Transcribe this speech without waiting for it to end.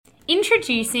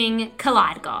Introducing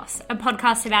Collide Goss, a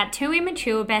podcast about two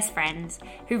immature best friends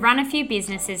who run a few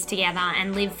businesses together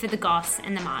and live for the goss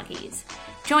and the margies.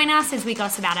 Join us as we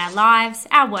goss about our lives,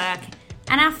 our work,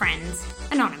 and our friends,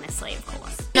 anonymously, of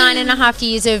course. 9.5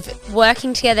 years of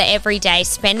working together every day,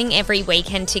 spending every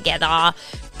weekend together,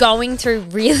 going through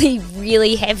really,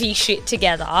 really heavy shit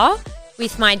together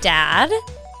with my dad,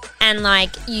 and like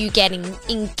you getting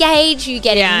engaged, you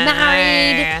getting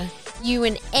married. You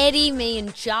and Eddie, me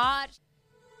and Judge.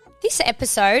 This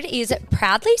episode is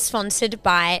proudly sponsored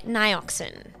by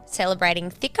Nioxin, celebrating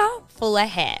thicker, fuller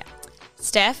hair.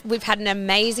 Steph, we've had an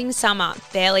amazing summer,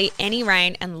 barely any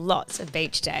rain and lots of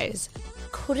beach days.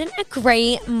 Couldn't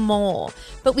agree more.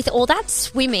 But with all that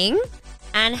swimming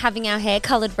and having our hair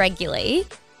coloured regularly,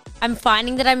 I'm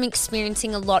finding that I'm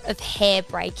experiencing a lot of hair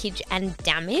breakage and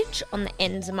damage on the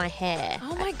ends of my hair.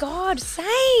 Oh my God,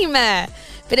 same.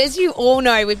 But as you all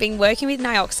know, we've been working with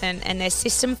Nioxin, and their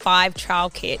System 5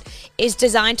 trial kit is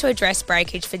designed to address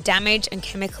breakage for damaged and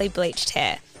chemically bleached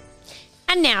hair.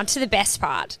 And now to the best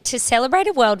part. To celebrate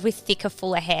a world with thicker,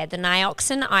 fuller hair, the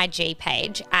Nioxin IG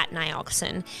page at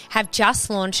Nioxin have just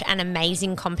launched an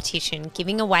amazing competition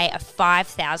giving away a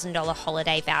 $5,000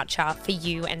 holiday voucher for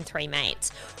you and three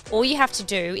mates. All you have to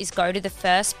do is go to the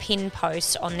first pinned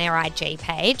post on their IG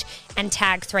page and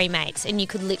tag three mates, and you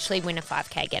could literally win a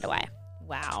 5K getaway.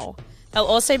 Wow. They'll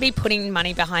also be putting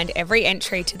money behind every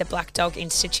entry to the Black Dog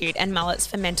Institute and Mullets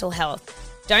for Mental Health.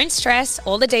 Don't stress,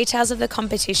 all the details of the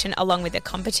competition along with the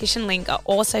competition link are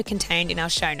also contained in our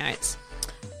show notes.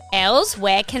 Els,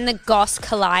 where can the Goss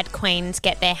Collide Queens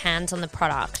get their hands on the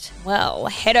product? Well,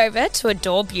 head over to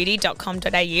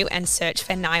adorebeauty.com.au and search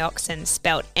for Nioxin,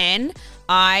 spelled Nioxin.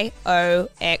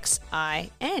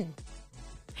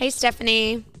 Hey,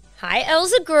 Stephanie. Hi,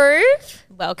 Elsa Groove.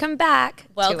 Welcome back.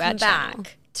 Welcome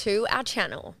back to our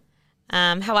channel.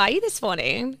 How are you this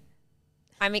morning?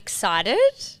 I'm excited.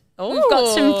 We've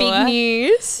got some big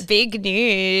news. Big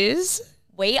news.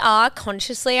 We are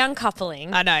consciously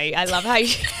uncoupling. I know. I love how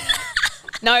you...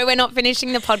 No, we're not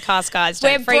finishing the podcast, guys.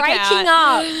 Don't We're freak breaking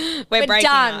out. up. We're breaking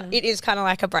done. up. It is kind of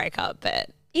like a breakup,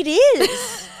 but... It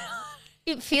is.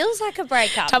 It feels like a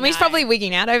breakup. Tommy's probably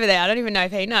wigging out over there. I don't even know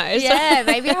if he knows. Yeah,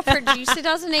 maybe our producer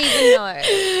doesn't even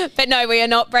know. But no, we are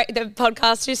not. The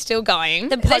podcast is still going.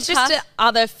 There's just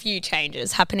other few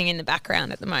changes happening in the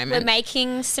background at the moment. We're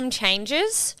making some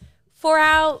changes for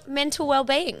our mental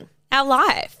well-being. Our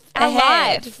life. Our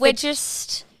life.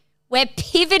 We're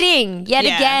pivoting yet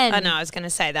again. I know, I was going to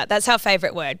say that. That's our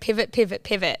favourite word. Pivot, pivot,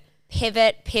 pivot.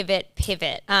 Pivot, pivot,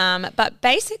 pivot. But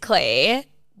basically...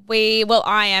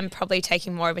 I am probably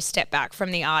taking more of a step back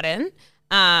from the Arden.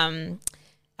 I've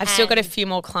still got a few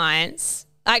more clients.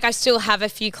 Like, I still have a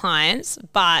few clients,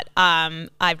 but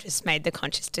I've just made the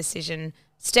conscious decision.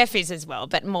 Steph is as well,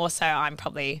 but more so I'm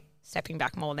probably stepping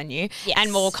back more than you. Yes.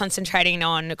 And more concentrating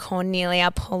on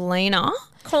Cornelia Paulina.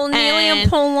 Collide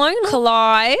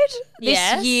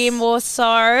this year more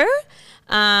so.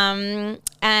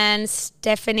 And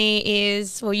Stephanie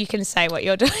is, well, you can say what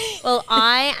you're doing. Well,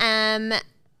 I am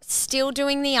still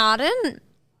doing the Arden,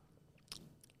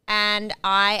 and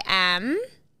I am,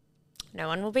 no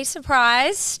one will be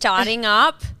surprised, starting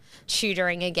up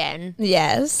tutoring again.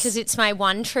 Yes. Because it's my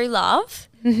one true love.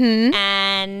 Mm-hmm.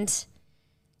 And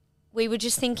we were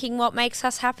just thinking what makes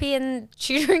us happy, and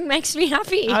tutoring makes me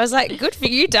happy. I was like, good for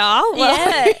you, doll.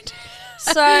 Yeah.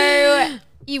 So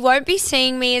you won't be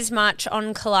seeing me as much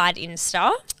on Collide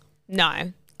Insta.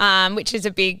 No, which is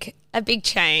a big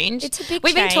change. It's a big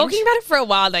We've change. been talking about it for a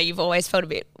while, though. You've always felt a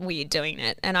bit weird doing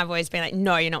it. And I've always been like,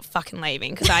 no, you're not fucking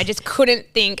leaving. Because I just couldn't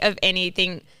think of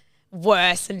anything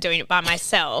worse than doing it by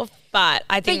myself. But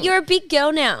I think... But you're a big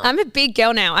girl now. I'm a big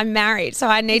girl now. I'm married. So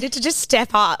I needed to just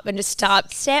step up and just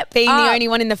start being up. the only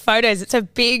one in the photos. It's a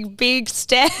big, big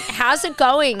step. How's it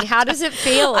going? How does it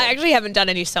feel? I actually haven't done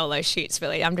any solo shoots,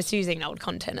 really. I'm just using old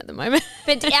content at the moment.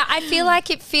 But I feel like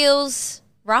it feels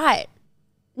right.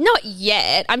 Not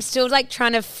yet. I'm still like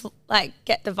trying to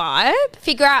get the vibe.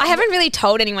 Figure out. I haven't really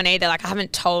told anyone either. Like, I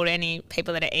haven't told any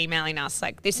people that are emailing us.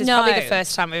 Like, this is probably the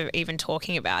first time we're even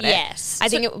talking about it. Yes. I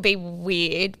think it would be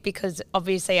weird because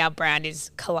obviously our brand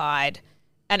is Collide,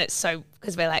 and it's so,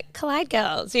 because we're like Collide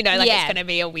Girls, you know, like it's going to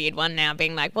be a weird one now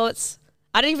being like, well,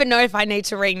 I don't even know if I need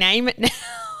to rename it now.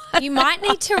 You might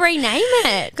need to rename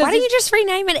it. Why don't you just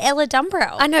rename it Ella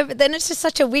Dumbrell? I know, but then it's just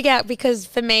such a wig out because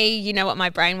for me, you know what my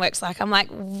brain works like. I'm like,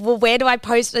 well, where do I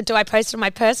post it? Do I post it on my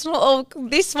personal or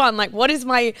this one? Like, what's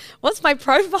my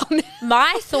profile now?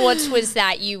 My thoughts was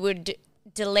that you would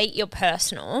delete your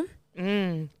personal.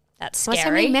 That's scary. What's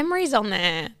so many memories on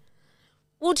there?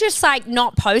 We'll just like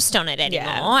not post on it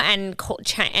anymore and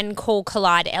call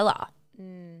Collide Ella.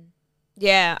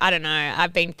 Yeah, I don't know.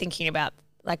 I've been thinking about,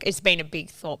 like, it's been a big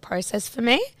thought process for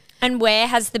me. And where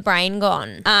has the brain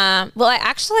gone? Well, I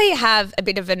actually have a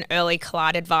bit of an early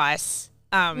Collide advice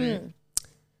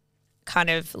kind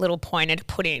of little pointer to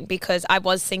put in, because I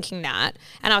was thinking that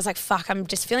and I was like, fuck, I'm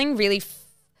just feeling really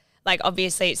like,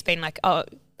 obviously it's been like, oh,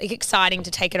 like exciting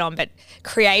to take it on, but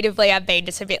creatively I've been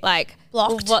just a bit like,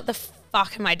 Blocked. well, what the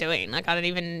fuck am I doing? Like, I don't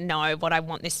even know what I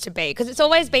want this to be, because it's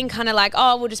always been kind of like,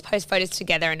 oh, we'll just post photos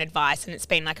together and advice, and it's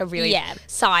been like a really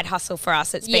side hustle for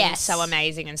us. It's been so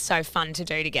amazing and so fun to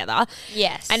do together.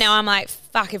 Yes. And now I'm like,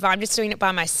 fuck, if I'm just doing it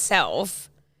by myself,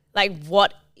 like,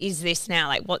 what is this now?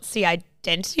 Like, what's the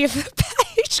identity of the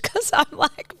page? Because I'm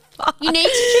like, fuck. You need to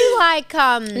do like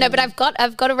No, but I've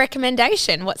got a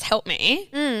recommendation. What's helped me,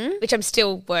 which I'm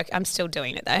still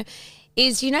doing it though,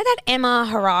 is, you know that Emma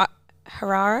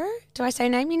Hararo? Do I say her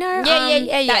name? You know?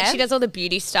 Yeah. She does all the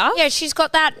beauty stuff. Yeah, she's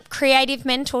got that creative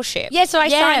mentorship. Yeah, so I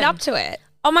signed up to it.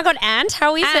 Oh my God, and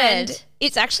how is And it?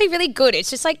 it's actually really good. It's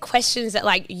just like questions that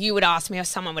like you would ask me or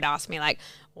someone would ask me, like,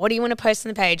 what do you want to post on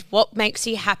the page? What makes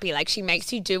you happy? Like, she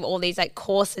makes you do all these like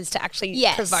courses to actually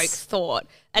provoke thought,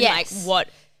 and like what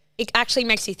it actually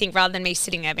makes you think, rather than me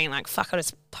sitting there being like, fuck, I'll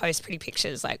just post pretty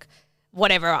pictures, like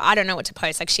whatever. I don't know what to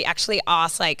post. Like, she actually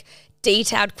asks like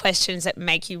detailed questions that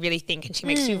make you really think, and she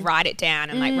makes you write it down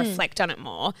and like reflect on it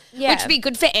more, which would be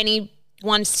good for anyone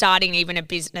starting even a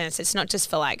business. It's not just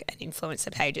for like an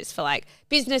influencer page, it's for like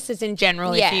businesses in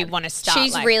general. If you want to start,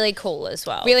 she's like, really cool as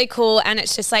well. really cool. And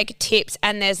it's just like tips,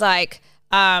 and there's like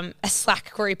a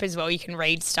Slack group as well. You can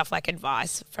read stuff like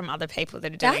advice from other people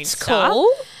that are doing That's stuff. cool.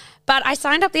 But I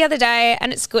signed up the other day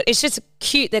and it's good. It's just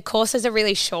cute. The courses are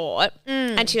really short.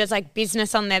 And she does like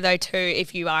business on there though too,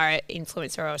 if you are an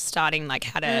influencer or starting, like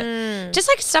how to just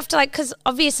like stuff to like, because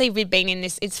obviously we've been in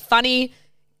this, it's funny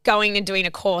going and doing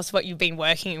a course what you've been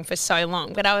working in for so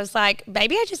long. But I was like,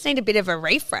 maybe I just need a bit of a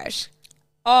refresh.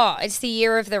 Oh, it's the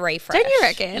year of the refresh. Don't you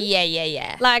reckon?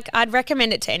 Yeah. Like, I'd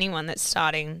recommend it to anyone that's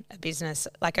starting a business,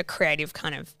 like a creative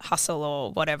kind of hustle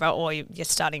or whatever, or you're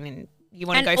starting and you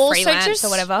want to go freelance just or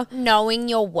whatever. Knowing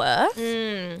your worth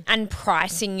and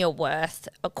pricing your worth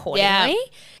accordingly. Yeah.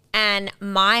 And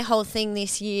my whole thing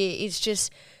this year is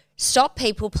just stop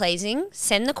people pleasing,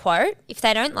 send the quote. If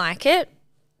they don't like it,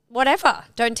 whatever,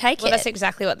 don't take Well, it. that's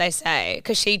exactly what they say,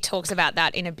 because she talks about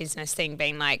that in a business thing,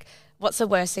 being like, what's the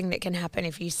worst thing that can happen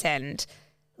if you send,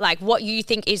 like, what you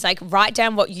think is, like, write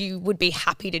down what you would be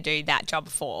happy to do that job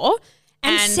for.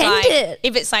 And send like, it.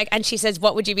 If it's like, and she says,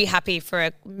 what would you be happy for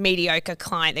a mediocre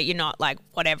client that you're not like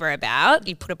whatever about?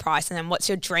 You put a price, and then what's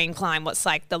your dream client? What's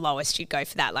like the lowest you'd go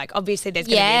for that? Like, obviously there's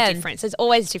going to be a difference. There's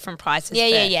always different prices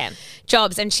for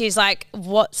jobs. And she's like,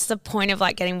 what's the point of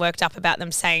like getting worked up about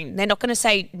them saying, they're not going to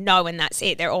say no and that's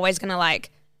it. They're always going to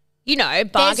like, you know,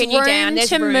 bargain you down.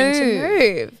 There's room to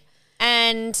move.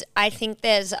 And I think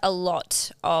there's a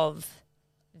lot of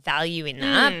value in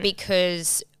that,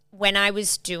 because when I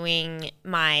was doing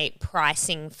my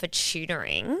pricing for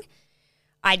tutoring,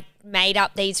 I made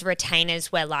up these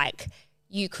retainers where like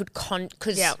you could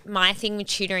because my thing with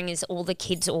tutoring is all the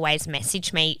kids always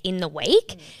message me in the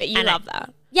week. But you love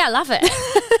that. Yeah, I love it.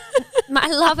 I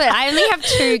love it. I only have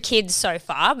 2 kids so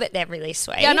far, but they're really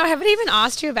sweet. Yeah, no, I haven't even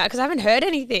asked you about it because I haven't heard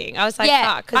anything. I was like,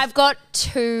 fuck. I've got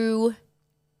 2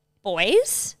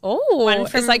 boys. Oh,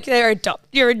 it's like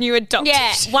you're a new adopted.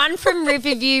 Yeah, one from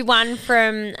Riverview, one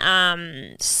from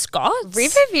Scott's.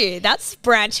 Riverview, that's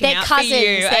branching They're out cousins. for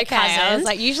you. They're Okay, cousins. I was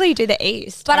like, usually you do the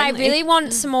East. But only. I really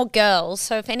want some more girls.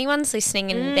 So if anyone's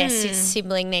listening and their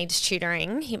sibling needs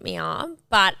tutoring, hit me up.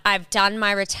 But I've done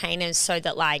my retainers so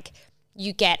that like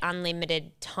you get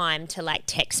unlimited time to like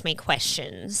text me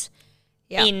questions.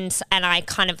 Yep. And I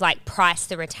kind of like price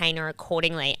the retainer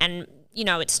accordingly. And you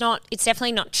know, it's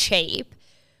definitely not cheap,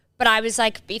 but I was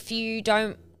like, if you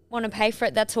don't want to pay for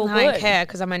it, that's all good. I don't care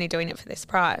because I'm only doing it for this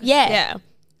price. Yeah.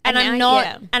 And I'm not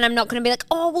Yeah. and I'm not going to be like,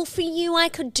 oh, well, for you, I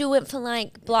could do it for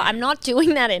like blah. I'm not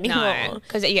doing that anymore. No,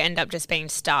 because you end up just being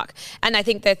stuck. And I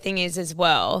think the thing is as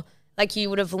well, like you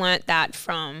would have learnt that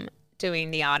from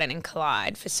doing the Arden and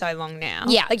Collide for so long now.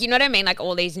 Yeah. Like, you know what I mean? Like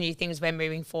all these new things we're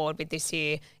moving forward with this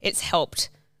year, it's helped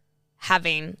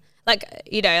having, like,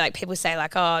 you know, like people say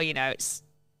like, oh, you know, it's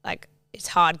like, it's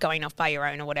hard going off by your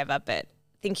own or whatever. But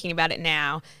thinking about it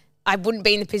now, I wouldn't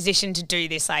be in the position to do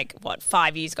this like,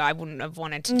 5 years ago. I wouldn't have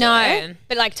wanted to do it.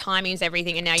 But like timing is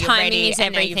everything, and now you're ready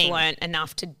and now you've learned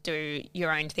enough to do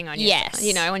your own thing on your,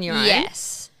 you know, on your own.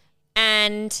 Yes.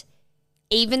 And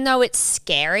even though it's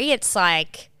scary, it's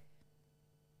like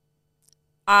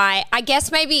I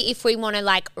guess maybe if we want to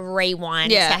like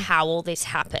rewind to how all this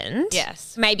happened.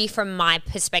 Yes. Maybe from my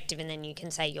perspective, and then you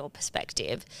can say your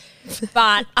perspective.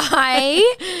 But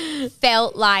I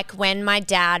felt like when my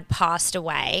dad passed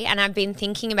away, and I've been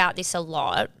thinking about this a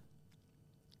lot,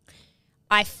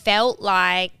 I felt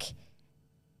like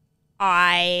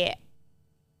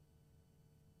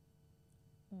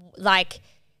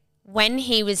when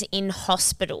he was in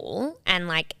hospital and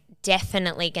like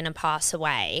definitely going to pass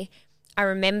away, I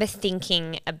remember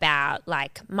thinking about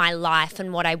like my life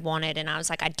and what I wanted, and I was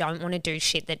like, I don't want to do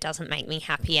shit that doesn't make me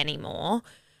happy anymore.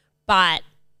 But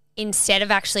instead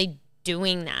of actually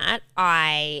doing that,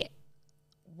 I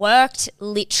worked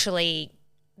literally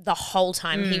the whole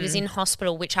time he was in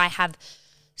hospital, which I have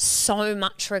so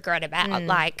much regret about.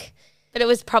 Like, but it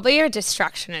was probably a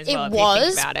distraction as well. It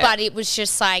was, but it was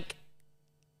just like,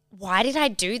 why did I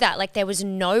do that? Like, there was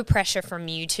no pressure from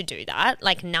you to do that,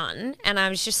 like none. And I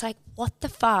was just like, what the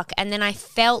fuck? And then I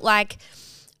felt like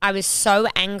I was so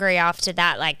angry after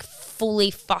that, like fully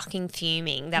fucking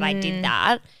fuming that I did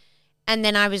that. And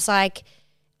then I was like,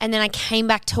 and then I came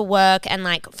back to work, and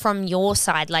like from your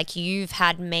side, like you've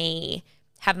had me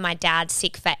have my dad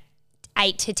sick for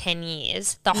 8 to 10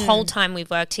 years, the whole time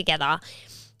we've worked together.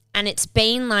 And it's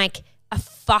been like a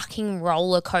fucking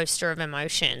roller coaster of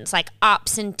emotions, like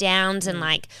ups and downs and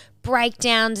like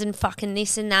breakdowns and fucking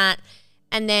this and that.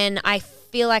 And then I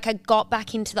feel like I got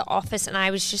back into the office and I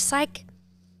was just like,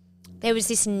 there was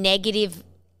this negative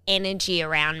energy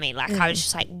around me. Like I was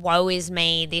just like, woe is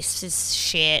me, this is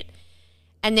shit.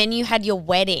 And then you had your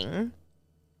wedding,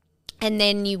 and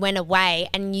then you went away,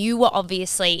 and you were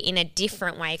obviously in a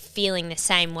different way feeling the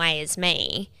same way as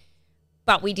me,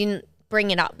 but we didn't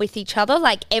bring it up with each other.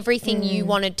 Like everything you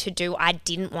wanted to do, I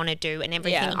didn't want to do, and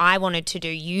everything I wanted to do,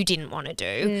 you didn't want to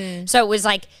do. So it was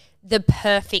like the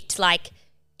perfect, like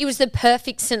it was the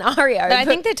perfect scenario. But I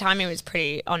think the timing was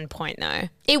pretty on point though.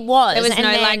 It was. There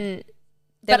was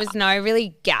there was no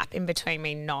really gap in between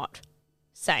me not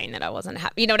saying that I wasn't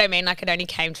happy. You know what I mean? Like it only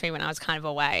came to me when I was kind of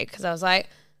away, because I was like,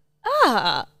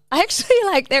 I actually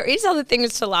like there is other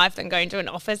things to life than going to an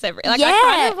office every. Like I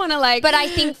kind of want to like. But I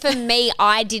think for me,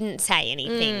 I didn't say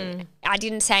anything. I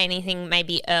didn't say anything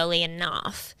maybe early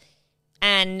enough,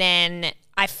 and then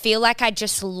I feel like I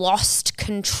just lost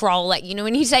control. Like, you know,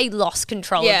 when you say lost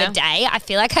control of the day, I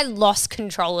feel like I lost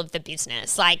control of the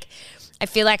business. Like, I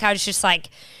feel like I was just like.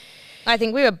 I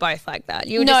think we were both like that.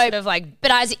 You were just sort of like.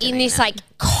 But I was in this like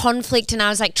conflict, and I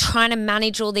was like trying to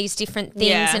manage all these different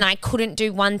things, and I couldn't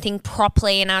do one thing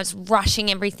properly, and I was rushing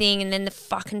everything, and then the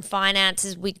fucking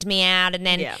finances wigged me out, and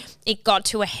then it got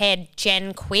to a head.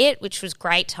 Jen quit, which was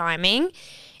great timing.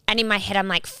 And in my head, I'm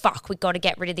like, fuck, we got to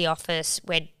get rid of the office.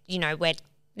 We're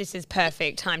this is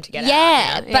perfect time to get out.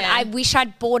 Yeah, but I wish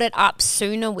I'd brought it up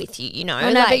sooner with you, you know.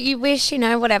 I know, but you wish, you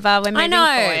know, whatever, we're moving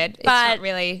forward. It's not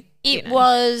really. It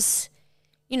was,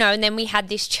 you know, and then we had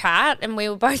this chat and we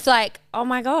were both like, oh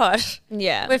my God.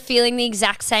 Yeah. We're feeling the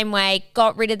exact same way.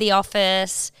 Got rid of the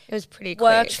office. It was pretty quick.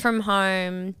 Worked from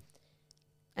home.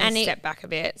 And stepped back a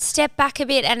bit. Stepped back a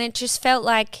bit, and it just felt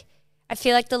like, I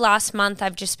feel like the last month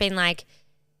I've just been like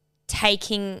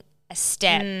taking a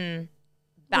step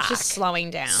back. Just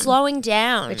slowing down. Slowing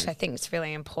down. Which I think is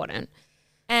really important.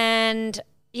 And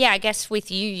yeah, I guess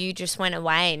with you just went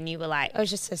away and you were like. It was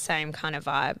just the same kind of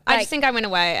vibe. I just think I went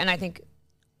away, and I think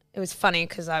it was funny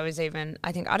because I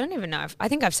don't even know I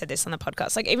think I've said this on the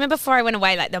podcast. Like even before I went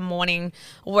away, like the morning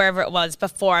or wherever it was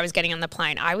before I was getting on the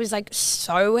plane, I was like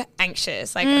so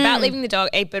anxious, like about leaving the dog,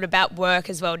 but about work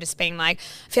as well, just being like,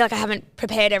 I feel like I haven't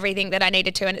prepared everything that I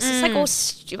needed to. And it's just like all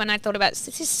stupid. And I thought about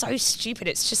this is so stupid.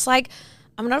 It's just like,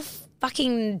 I'm not a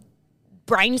fucking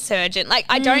brain surgeon. Like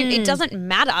it doesn't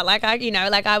matter. Like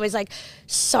I was like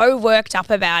so worked up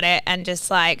about it, and just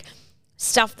like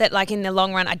stuff that like in the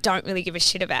long run I don't really give a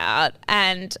shit about.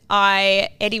 And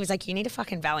Eddie was like, you need a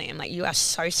fucking Valium. Like you are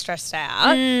so stressed out.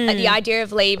 Like the idea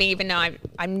of leaving, even though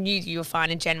I knew you were fine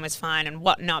and Jen was fine and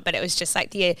whatnot, but it was just like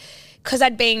because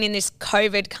I'd been in this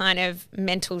COVID kind of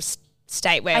mental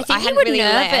state where I hadn't really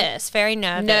nervous, very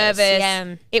nervous.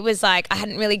 Yeah. It was like I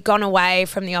hadn't really gone away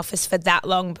from the office for that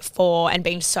long before, and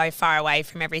been so far away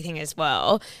from everything as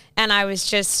well. And I was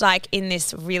just like in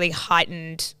this really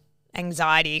heightened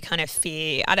anxiety kind of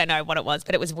fear. I don't know what it was,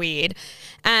 but it was weird,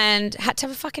 and had to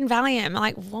have a fucking Valium. I'm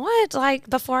like, what? Like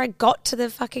before I got to the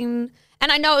fucking.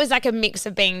 And I know it was like a mix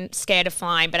of being scared of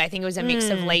flying, but I think it was a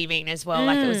mix of leaving as well.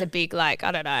 Like it was a big like,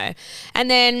 I don't know. And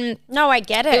then. No, I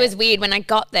get it. It was weird when I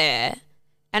got there,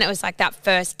 and it was like that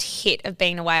first hit of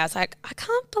being away. I was like, I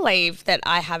can't believe that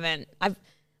I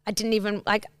didn't even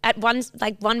like at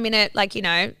 1 minute, like, you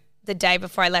know, the day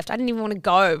before I left, I didn't even want to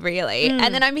go really.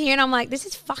 And then I'm here and I'm like, this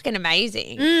is fucking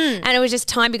amazing. And it was just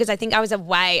time because I think I was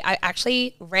away. I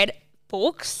actually read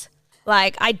books.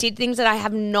 Like I did things that I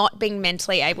have not been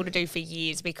mentally able to do for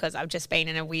years because I've just been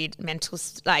in a weird mental,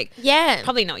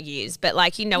 probably not years, but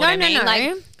like, you know what I mean? No.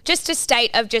 Like just a state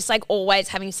of just like always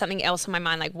having something else on my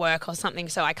mind, like work or something.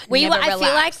 So I can never relax. I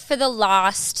feel like for the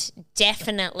last,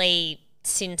 definitely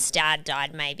since Dad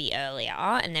died, maybe earlier,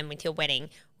 and then with your wedding,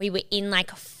 we were in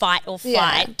like a fight or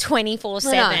flight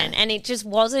 24/7 and it just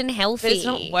wasn't healthy. But it's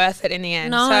not worth it in the end.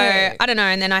 No. So I don't know.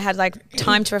 And then I had like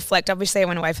time to reflect. Obviously I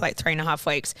went away for like 3.5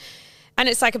 weeks and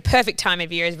it's like a perfect time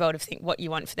of year as well to think what you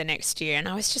want for the next year. And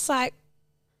I was just like,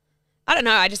 I don't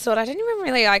know. I just thought I didn't even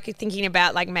really like thinking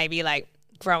about like maybe like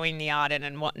growing the Arden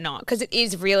and whatnot because it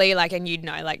is really like, and you'd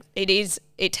know, like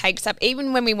it takes up,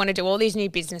 even when we want to do all these new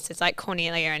businesses like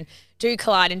Cornelia and do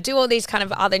Collide and do all these kind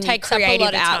of other new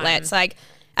creative outlets, like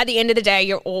at the end of the day,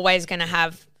 you're always going to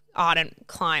have ardent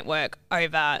client work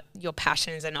over your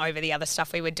passions and over the other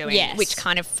stuff we were doing, which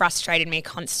kind of frustrated me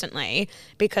constantly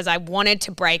because I wanted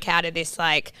to break out of this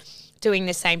like doing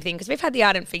the same thing because we've had the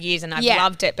Ardent for years and I've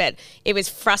loved it, but it was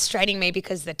frustrating me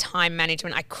because the time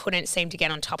management, I couldn't seem to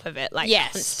get on top of it like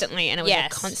constantly, and it was a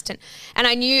constant, and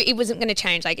I knew it wasn't going to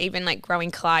change. Like even like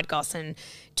growing Collide Goss and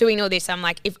doing all this, I'm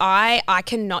like, if I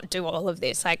cannot do all of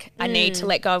this, like I need to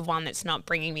let go of one that's not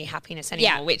bringing me happiness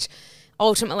anymore, which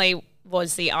ultimately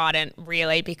was the Ardent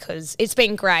really, because it's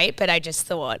been great, but I just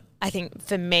thought, I think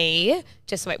for me,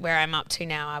 just like where I'm up to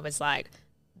now, I was like,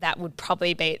 that would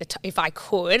probably be if I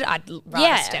could, I'd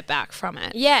rather step back from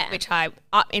it. Yeah. Which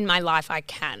in my life I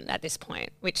can at this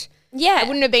point, which I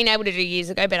wouldn't have been able to do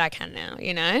years ago, but I can now,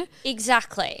 you know?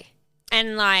 Exactly.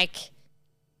 And like,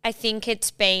 I think it's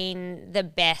been the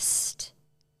best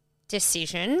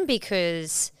decision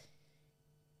because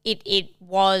we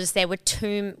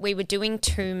were doing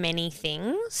too many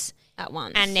things at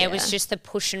once. And there was just the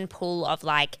push and pull of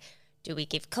like, do we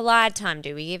give Collide time?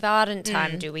 Do we give Ardent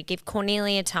time? Do we give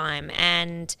Cornelia time?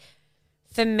 And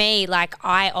for me, like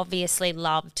I obviously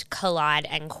loved Collide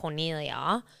and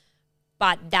Cornelia,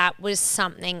 but that was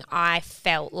something I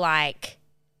felt like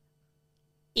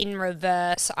in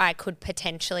reverse I could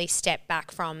potentially step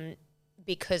back from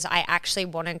because I actually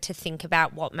wanted to think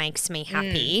about what makes me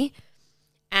happy.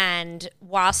 And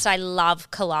whilst I love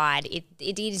Collide,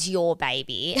 it is your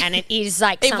baby, and it is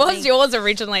like it was yours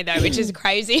originally though, which is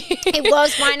crazy. It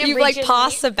was mine originally. You've like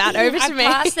passed the bat over to me. I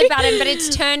passed the baton, but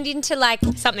it's turned into like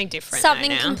something different,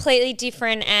 something completely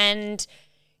different. And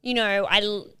you know,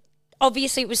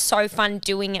 obviously it was so fun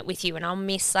doing it with you, and I'll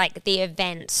miss like the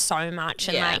events so much.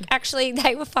 And like actually,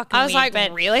 they were fucking. I was weird,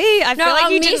 like, really? I feel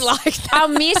like you didn't like that. I'll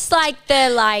miss like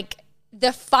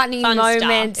the funny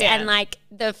moments and like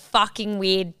the fucking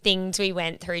weird things we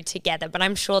went through together, but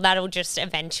I'm sure that'll just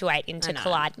eventuate into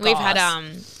Collide Goss. We've had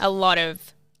a lot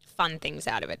of fun things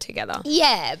out of it together.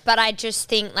 Yeah, but I just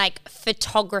think like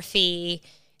photography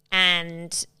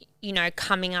and you know,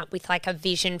 coming up with like a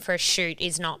vision for a shoot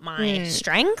is not my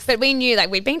strength. But we knew, like,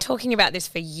 we'd been talking about this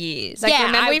for years. Like,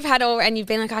 remember we've had and you've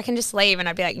been like, I can just leave. And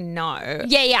I'd be like, no.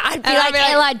 Yeah. I'd be like,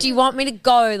 Ella, do you want me to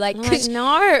go? Like, because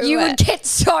no. You would get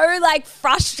so like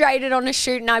frustrated on a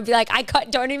shoot and I'd be like,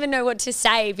 don't even know what to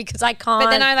say because I can't. But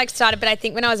then I like started, but I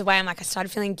think when I was away, I'm like, I started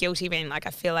feeling guilty being like,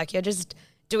 I feel like you're just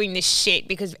doing this shit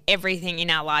because everything in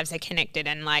our lives are connected.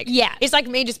 And like, it's like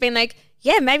me just being like,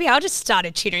 yeah, maybe I'll just start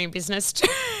a tutoring business too.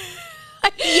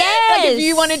 Yes. Like if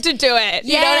you wanted to do it,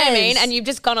 you know what I mean? And you've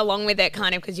just gone along with it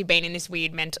kind of because you've been in this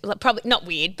weird mental, probably not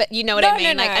weird, but you know what I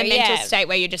mean? Like a mental state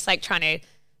where you're just like trying to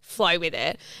flow with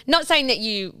it. Not saying that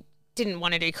you didn't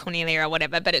want to do Cornelia or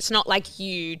whatever, but it's not like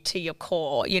you to your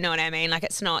core, you know what I mean? Like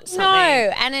it's not something.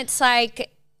 No, and it's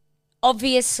like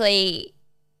obviously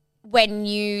when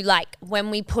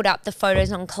we put up the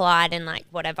photos on Collide and like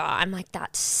whatever, I'm like,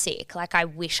 that's sick. Like I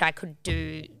wish I could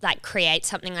create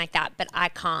something like that, but I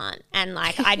can't. And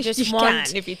like I just you can,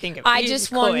 if you think of it. I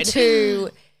just want to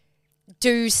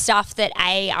do stuff that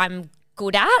A, I'm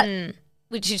good at,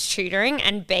 which is tutoring,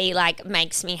 and B, like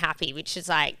makes me happy, which is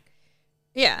like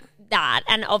that.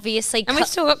 And obviously we've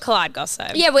still got Collide Goss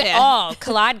though.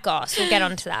 Collide Goss, we'll get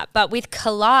onto that. But with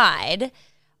Collide,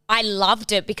 I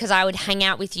loved it because I would hang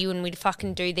out with you and we'd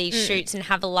fucking do these shoots and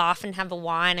have a laugh and have a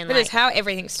wine. And but it's how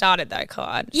everything started though,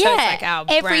 Collide. Yeah. So it's like our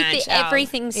branch.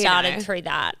 Everything started through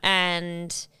that.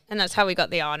 And that's how we got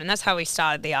the Ardent. That's how we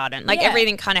started the Ardent. Like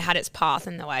everything kind of had its path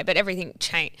in the way, but everything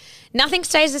changed. Nothing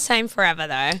stays the same forever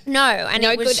though. No. And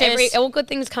it was all good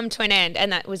things come to an end,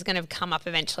 and that was going to come up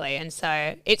eventually. And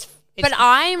so it's but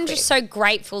I am just so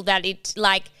grateful that it's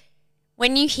like,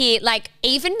 when you hear, like,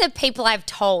 even the people I've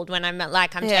told when I'm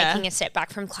like, I'm Yeah. taking a step back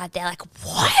from Clyde, they're like,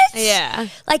 what? Yeah.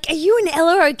 Like, are you and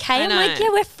Ella okay? I'm know. like, yeah,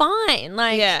 we're fine.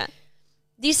 Like, Yeah.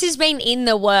 this has been in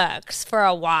the works for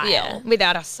a while. Yeah.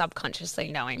 Without us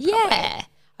subconsciously knowing. Probably. Yeah.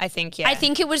 I think, yeah. I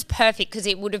think it was perfect because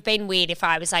it would have been weird if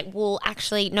I was like, well,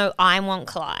 actually, no, I want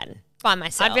Clyde by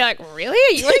myself. I'd be like, really?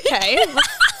 Are you okay? What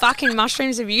fucking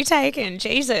mushrooms have you taken?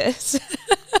 Jesus.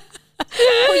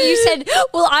 well, you said,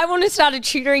 well, I want to start a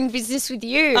tutoring business with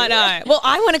you. I know. Well,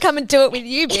 I want to come and do it with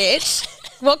you, bitch.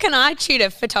 What can I tutor?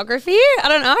 Photography? I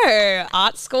don't know.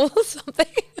 Art school or something?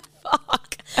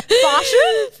 Fuck.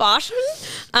 Fashion?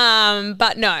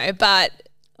 But no, but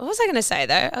what was I going to say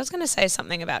though? I was going to say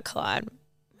something about Clyde.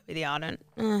 Maybe the ardent.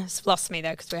 It's lost me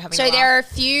though because we're having So there are a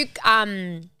few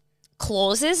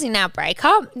clauses in our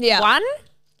breakup. Yeah. One,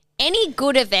 any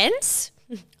good events,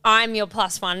 I'm your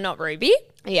 +1, not Ruby.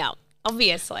 Yeah,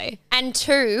 obviously. And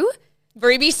two,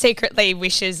 Ruby secretly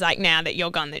wishes like now that you're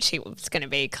gone that she was going to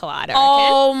be Clyde, I reckon.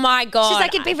 oh my God. She's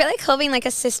like, it'd be really cool being like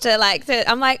a sister. Like,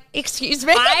 I'm like, excuse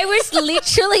me. I was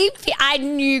literally, I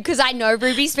knew because I know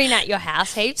Ruby's been at your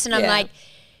house heaps and I'm Yeah. like,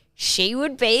 she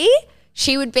would be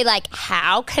like,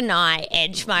 how can I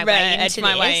edge my way into edge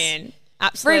my this? way in.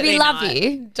 Absolutely Ruby, love not.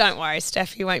 you. Don't worry,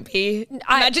 Steph. You won't be.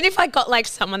 Imagine if I got like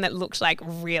someone that looked like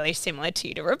really similar to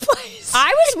you to replace.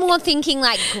 I was more thinking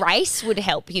like Grace would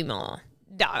help you more.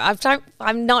 No,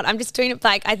 I'm not. I'm just doing it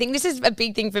like, I think this is a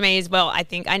big thing for me as well. I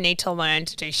think I need to learn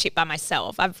to do shit by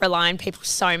myself. I've relied on people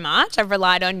so much. I've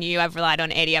relied on you. I've relied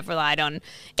on Eddie. I've relied on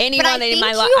anyone in think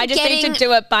my life. you're I just need getting- to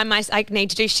do it by myself. I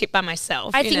need to do shit by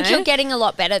myself. I think you're getting a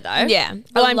lot better though. Yeah.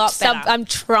 Well, I'm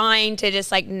trying to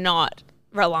just like not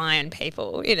rely on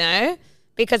people, you know,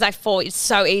 because it's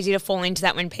so easy to fall into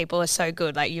that when people are so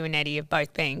good. Like you and Eddie have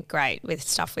both been great with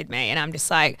stuff with me. And I'm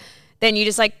just like, then you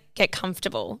just like get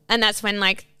comfortable. And that's when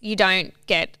like you're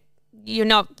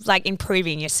not like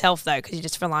improving yourself though, because you're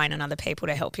just relying on other people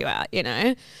to help you out, you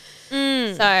know?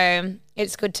 So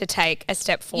it's good to take a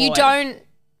step forward.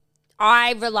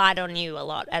 I relied on you a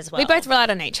lot as well. We both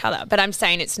relied on each other, but I'm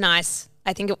saying it's nice.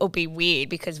 I think it will be weird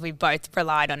because we both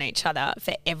relied on each other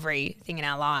for everything in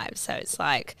our lives. So it's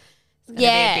like, it's going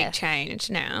to be a big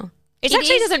change now. It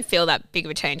actually doesn't feel that big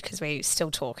of a change because we still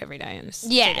talk every day and do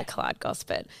the Clyde goss.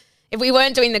 But if we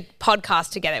weren't doing the podcast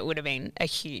together, it would have been a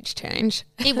huge change.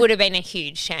 It would have been a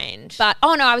huge change. But,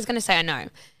 I was going to say I know.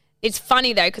 It's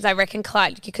funny though because I reckon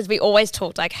Clyde, because we always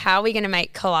talked like how are we going to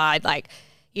make Clyde like,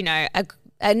 you know,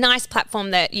 a nice platform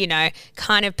that, you know,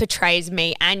 kind of portrays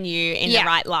me and you in the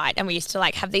right light. And we used to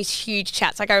like have these huge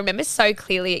chats. Like I remember so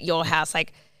clearly at your house,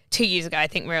 like 2 years ago, I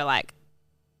think we were like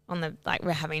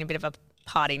we're having a bit of a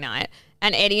party night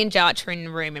and Eddie and Jarch were in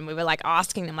the room and we were like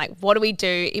asking them like, what do we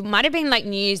do? It might have been like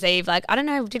New Year's Eve. Like, I don't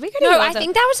know. Did we go to no, yours? I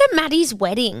think that was at Maddie's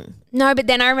wedding. No, but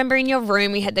then I remember in your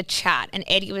room we had the chat and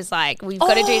Eddie was like, we've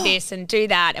got to do this and do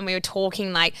that. And we were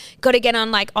talking like, got to get on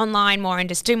like online more and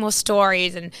just do more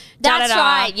stories and That's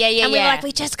right. Yeah, And we were like,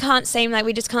 we just can't seem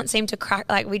to crack,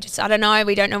 like I don't know.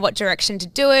 We don't know what direction to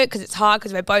do it because it's hard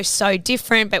because we're both so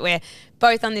different, but we're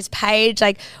both on this page.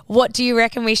 Like, what do you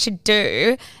reckon we should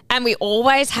do? And we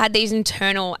always had these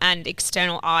internal and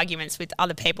external arguments with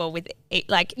other people with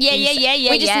like,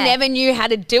 we just never knew how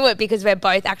to do it because we're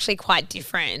both actually quite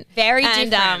different. Very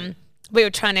different. We were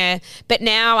trying to, but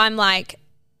now I'm like,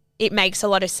 it makes a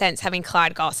lot of sense having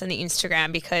Clyde Goss on the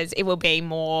Instagram because it will be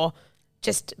more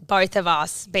just both of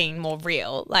us being more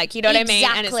real. Like, you know what I mean?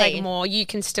 And it's like more, you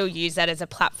can still use that as a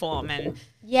platform and,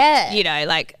 you know,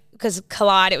 like, because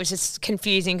Collide, it was just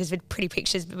confusing because with pretty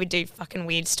pictures, but we'd do fucking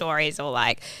weird stories or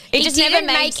like, it just didn't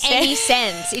never make any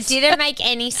sense. It didn't make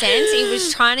any sense. It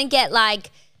was trying to get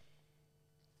like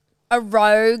a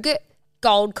rogue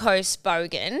Gold Coast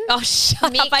bogan. Oh,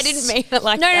 shut up. I didn't mean it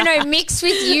like that. No, mixed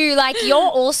with you. Like, you're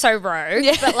also rogue,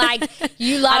 but like,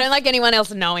 you love. I don't like anyone else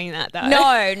knowing that though.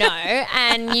 No.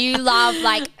 And you love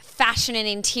like fashion and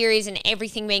interiors and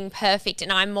everything being perfect.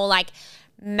 And I'm more like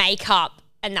makeup.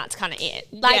 And that's kind of it.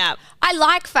 Like, I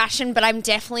like fashion, but I'm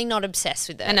definitely not obsessed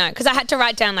with it. I know, because I had to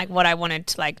write down like what I wanted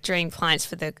to like dream clients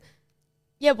for the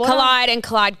what Collide and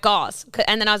Collide Goss.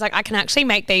 And then I was like, I can actually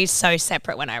make these so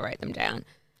separate when I wrote them down.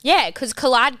 Yeah, because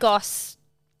Collide Goss.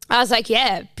 I was like,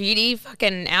 yeah, beauty,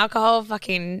 fucking alcohol,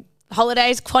 fucking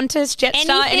holidays, Qantas,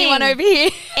 Jetstar, anyone over here.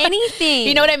 Anything.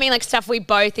 You know what I mean? Like stuff we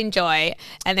both enjoy.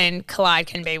 And then Collide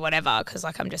can be whatever because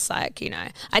like I'm just like, you know,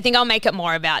 I think I'll make it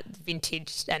more about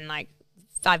vintage and like,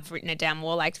 I've written it down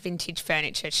more like vintage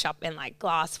furniture shop and like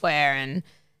glassware and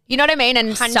you know what I mean?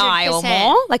 And 100%. style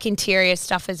more, like interior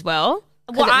stuff as well.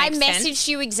 Well, I makes messaged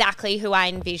you exactly who I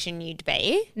envision you'd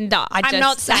be. No, I'm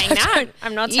not saying that.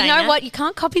 I'm not saying that. You know what? You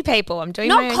can't copy people. I'm doing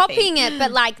my Not own copying thing. it,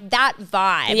 but like that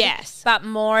vibe. Yes. But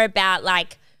more about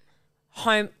like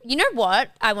home. You know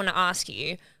what? I want to ask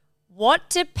you. What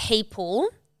do people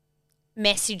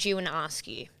message you and ask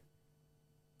you?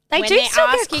 They When do they're still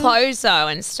asking- get clothes though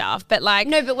and stuff, but like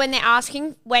No, but when they're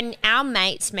asking, when our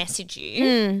mates message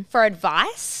you for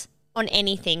advice on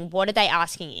anything, what are they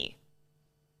asking you?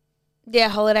 yeah,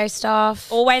 holiday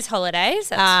stuff. Always holidays.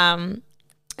 That's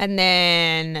And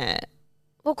then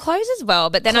well, clothes as well.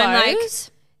 But then I'm like,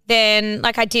 clothes.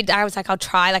 I was like, I'll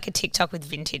try like a TikTok with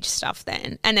vintage stuff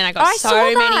then. And then I got I saw so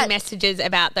that. many messages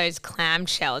about those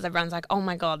clamshells. Everyone's like, oh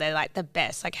my God, they're like the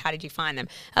best. Like, how did you find them?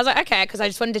 I was like, okay, because I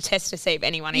just wanted to test to see if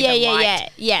anyone even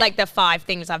liked like the 5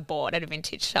 things I've bought at a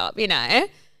vintage shop, you know?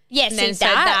 Yes, And then so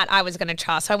that I was going to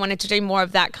try. So I wanted to do more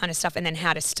of that kind of stuff and then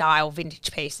how to style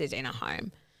vintage pieces in a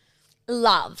home.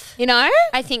 love. You know?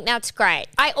 I think that's great.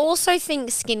 I also think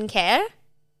skincare.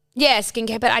 Yeah,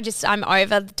 skincare, but I'm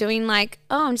over doing like,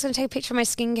 oh, I'm just going to take a picture of my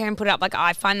skincare and put it up. Like,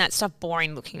 I find that stuff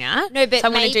boring looking at. No, but so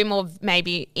I want to do more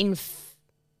maybe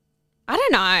I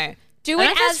don't know. I don't know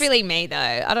if that's really me though.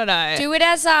 I don't know. Do it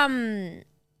as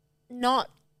not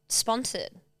sponsored.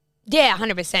 Yeah,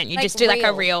 100%. You Like just do like a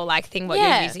real. real like thing what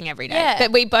Yeah. you're using every day. Yeah.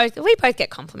 But we both get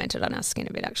complimented on our skin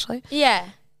a bit actually. Yeah.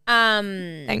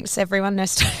 Thanks everyone. No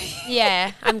story.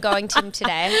 Yeah, I'm going to him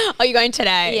today. Oh, you're going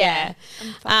today? Yeah.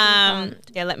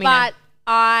 Yeah, let me know. But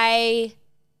I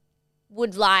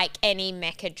would like any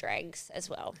Mecca dregs as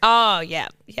well. Oh,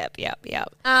 yep.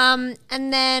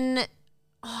 And then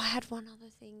I had one other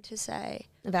thing to say.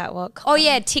 About what? Oh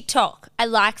yeah, TikTok. I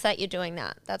like that you're doing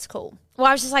that. That's cool. Well,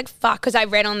 I was just like, fuck, because I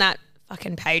read on that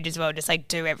fucking page as well, just like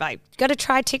do it, like, got to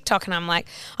try TikTok. And I'm like,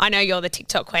 I know you're the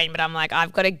TikTok queen, but I'm like,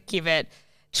 I've got to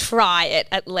try it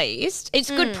at least. It's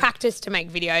good practice to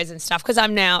make videos and stuff because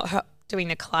I'm now doing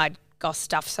the Clyde Goss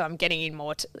stuff, so I'm getting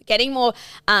more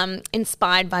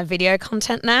inspired by video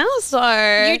content now. So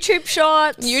YouTube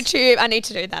shorts. I need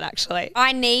to do that actually.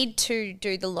 I need to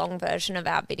do the long version of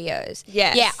our videos.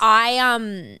 Yes. Yeah,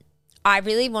 I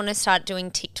really want to start doing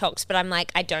TikToks, but I'm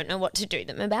like, I don't know what to do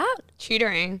them about.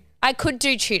 Tutoring. I could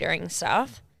do tutoring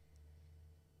stuff.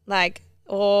 Like,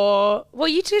 well,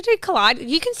 you do Collide.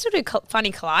 You can still do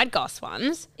funny Collide Goss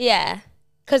ones. Yeah.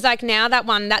 Because like now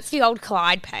that's the old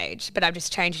Collide page, but I've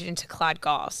just changed it into Collide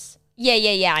Goss.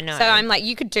 Yeah, I know. So I'm like,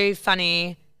 you could do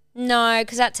funny. No,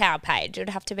 because that's our page. It would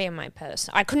have to be on my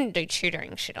person. I couldn't do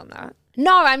tutoring shit on that.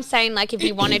 No, I'm saying like if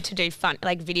you wanted to do fun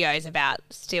like videos about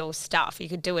still stuff, you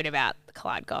could do it about the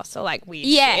Collide Goss or like weird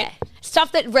shit.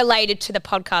 Stuff that related to the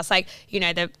podcast, like, you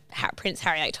know, the Prince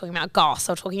Harry like talking about Goss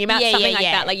or talking about something like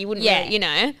that. Like you wouldn't really, you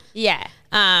know. Yeah.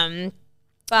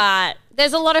 But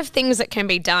there's a lot of things that can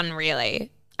be done really.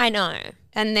 I know.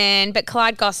 And then, but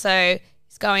Collide Gosso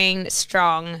is going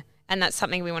strong, and that's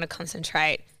something we want to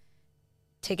concentrate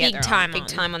together big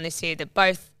time on this year. That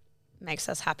both makes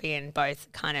us happy and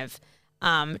both kind of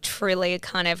truly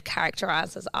kind of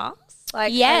characterizes us.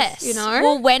 Like, yes, as, you know.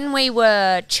 Well, when we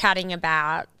were chatting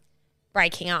about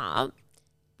breaking up,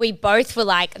 we both were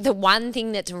like, the one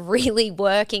thing that's really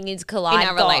working is Collide in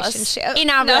our Goss. relationship.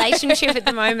 In our relationship at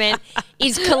the moment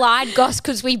is Collide Goss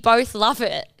because we both love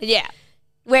it. Yeah.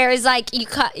 Whereas, like, you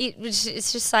can't.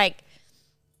 It's just like,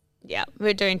 yeah,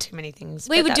 we're doing too many things.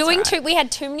 we were doing we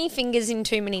had too many fingers in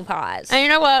too many pies. And you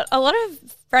know what? A lot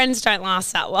of friends don't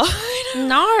last that long.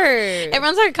 No,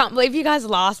 Everyone's like, I can't believe you guys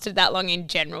lasted that long in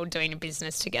general doing a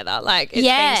business together. Like, it's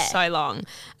been so long.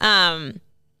 And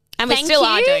we still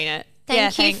are doing it.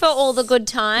 Thank you for all the good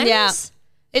times. Yeah.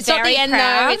 It's not Very the end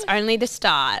proud. though. It's only the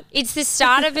start. It's the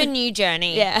start of a new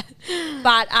journey. Yeah.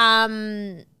 But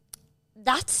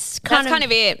that's kind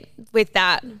of it with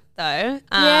that though.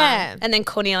 Yeah. And then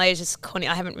Cornelia is just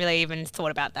I haven't really even thought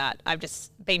about that. I've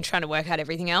just been trying to work out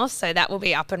everything else. So that will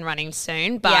be up and running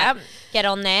soon. But get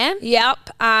on there. Yep.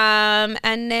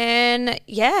 And then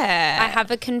I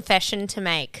have a confession to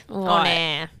make on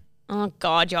air. Oh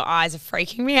God, your eyes are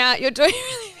freaking me out. You're doing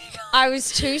really big. I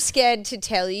was too scared to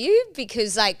tell you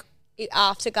because like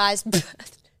after Guy's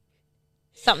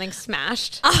something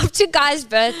smashed. After Guy's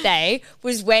birthday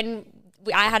was when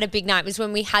I had a big night, was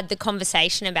when we had the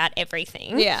conversation about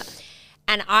everything. Yeah.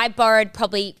 And I borrowed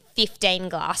probably 15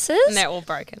 glasses. And they're all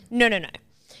broken. No.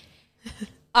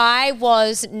 I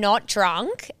was not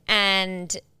drunk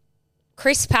and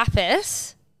Chris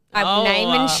Pappas, name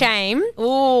and shame,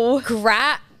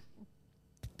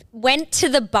 went to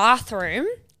the bathroom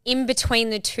in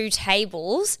between the two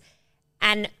tables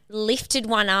and lifted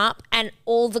one up and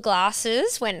all the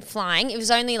glasses went flying. It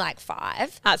was only like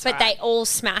 5. That's but right. they all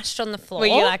smashed on the floor. Were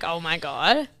you like, oh my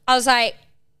God? I was like,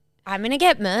 I'm going to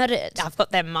get murdered. I've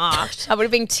got them marked. I would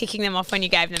have been ticking them off when you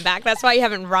gave them back. That's why you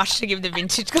haven't rushed to give the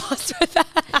vintage glass with that.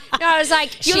 No, I was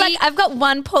like, You're like, I've got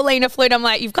one Paulina flute. I'm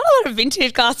like, you've got a lot of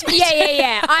vintage glass.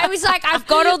 Yeah. I was like, I've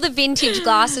got all the vintage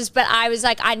glasses, but I was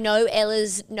like, I know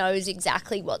Ella's knows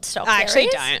exactly what stock I actually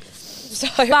there is. don't.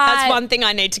 So that's one thing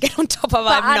I need to get on top of.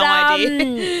 I have no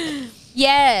idea.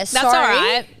 Yeah, That's sorry. all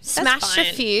right. Smashed That's a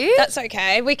fine. few. That's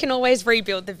okay. We can always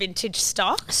rebuild the vintage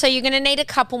stock. So you're going to need a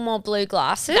couple more blue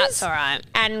glasses. That's all right.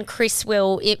 And Chris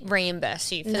will reimburse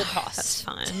you for the cost. That's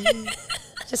fine.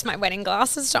 Just my wedding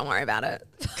glasses. Don't worry about it.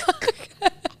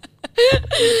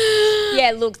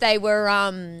 Yeah, look, they were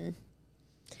part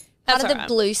That's of the all right.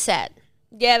 blue set.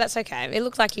 Yeah, that's okay. It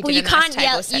looked like you Well, did you a nice can't table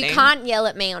yell. setting. You can't yell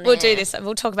at me on We'll air. do this.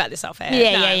 We'll talk about this off air.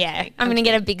 Yeah, No, yeah. I'm going to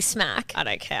get a big smack. I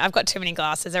don't care. I've got too many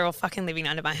glasses. They're all fucking living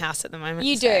under my house at the moment.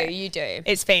 You so do.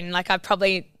 It's been like I've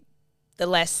probably the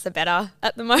less the better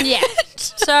at the moment. Yeah.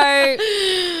 So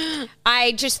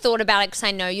I just thought about it because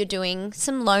I know you're doing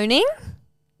some loaning.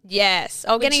 Yes.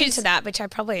 I'll get Which into is- that, which I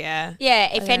probably Yeah,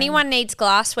 if anyone needs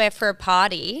glassware for a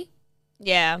party,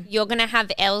 Yeah. you're going to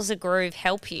have Elsa Groove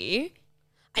help you.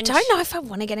 I don't know if I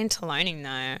want to get into loaning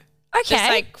though. Okay. Just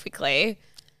like quickly.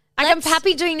 Like I'm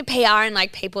happy doing the PR and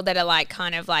like people that are like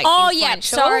kind of like Oh, yeah.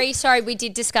 influential. Sorry. We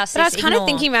did discuss But I this. was kind of Ignore.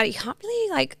 thinking about it. You can't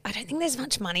really like, I don't think there's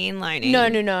much money in loaning. No.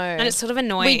 And it's sort of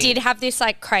annoying. We did have this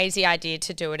like crazy idea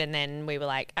to do it, and then we were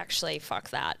like, actually,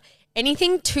 fuck that.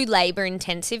 Anything too labor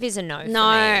intensive is a no. No, for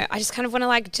me. I just kind of want to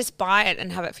like just buy it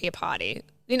and have it for your party.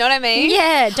 You know what I mean?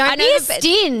 Yeah, don't I be know a that-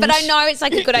 stinge. But I know it's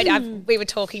like a good idea. We were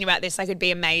talking about this. Like it'd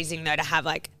be amazing though to have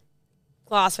like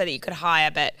glassware that you could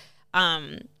hire. But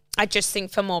I just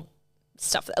think for more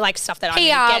stuff, like stuff that I PR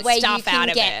can where get stuff you can out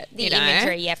of get it. the you know?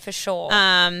 imagery. Yeah, for sure.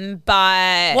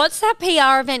 But What's that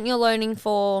PR event you're loaning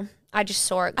for? I just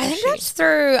saw it. I think that's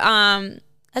through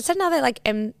that's another like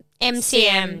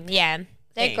MCM. Yeah,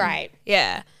 they're thing. great.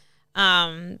 Yeah.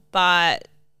 But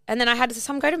and then I had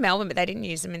some go to Melbourne, but they didn't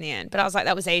use them in the end. But I was like,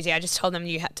 that was easy. I just told them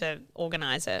you had to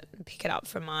organise it and pick it up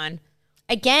from mine.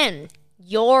 Again,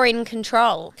 you're in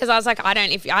control. Because I was like, I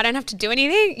don't have to do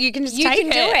anything. You can just You take can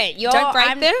do it. Don't break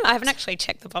I'm- them. I haven't actually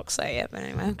checked the box though yet, but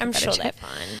anyway. I'm sure they're check.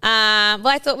 fine. Well,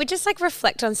 I thought we'd just like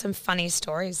reflect on some funny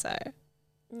stories though.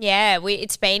 Yeah,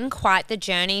 it's been quite the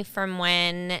journey from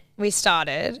when We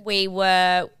started. we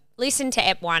were. Listen to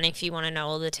Ep 1 if you want to know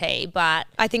all the tea, but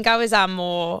I think I was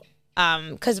more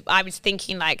because I was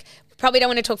thinking like probably don't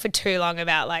want to talk for too long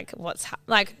about like what's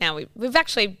like now we've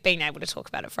actually been able to talk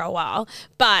about it for a while,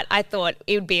 but I thought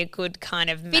it would be a good kind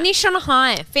of finish on a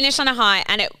high. finish on a high,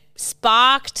 and it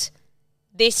sparked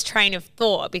this train of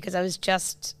thought because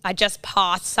I just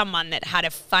passed someone that had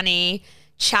a funny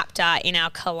chapter in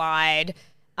our Collide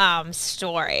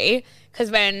story. Because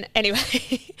anyway,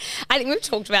 I think we've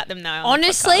talked about them though. on the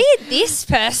Honestly, podcast. this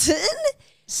person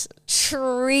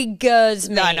triggers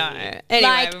me. I know. Anyway.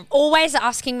 Like always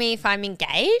asking me if I'm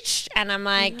engaged, and I'm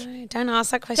like, No, don't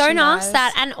ask that question. don't ask guys.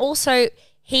 that. And also,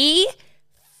 he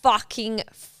fucking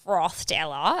frothed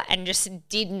Ella and just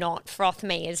did not froth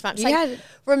me as much. Like, Yeah.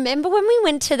 remember when we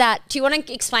went to that? Do you want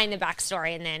to explain the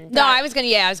backstory and then? No, I was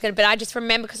gonna, but I just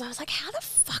remember because I was like, how the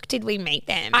fuck did we meet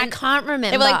them? I And can't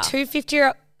remember. They were like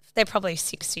 250-year-old. They're probably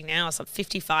 60 now, or some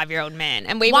 55-year-old men,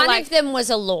 and we One were like, of them was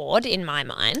a lord in my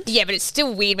mind. yeah, but it's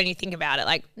still weird when you think about it.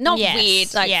 Like, not Yes,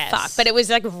 weird, like yes. fuck, but it was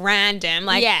like random.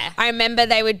 Like, Yeah. I remember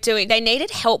they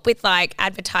needed help with like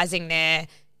advertising their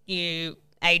new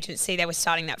agency. They were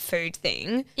starting that food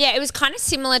thing, Yeah, it was kind of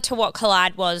similar to what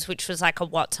Collide was, which was like a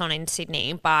What's On in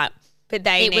Sydney, but but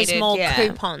they It was needed, more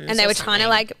coupons and they or were trying to something.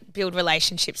 like build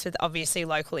relationships with obviously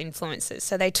local influencers.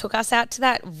 So they took us out to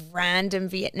that random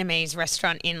Vietnamese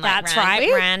restaurant in like that's right,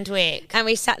 Randwick. Randwick. And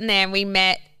we sat in there and we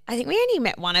met. I think we only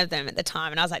met one of them at the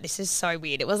time, and I was like, "This is so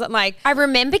weird." It wasn't like I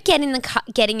remember getting in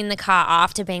the car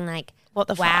after being like, What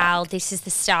the wow, this is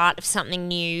the start of something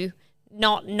new.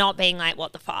 Not being like,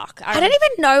 what the fuck. I don't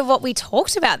even know what we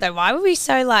talked about though. Why were we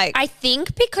so like? I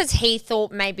think because he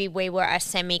thought maybe we were a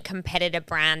semi-competitor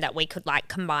brand that we could like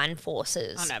combine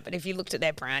forces. I don't know, but if you looked at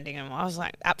their branding, and I was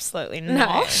like, absolutely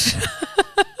not.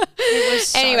 It was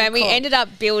so Anyway, we cool. ended up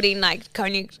building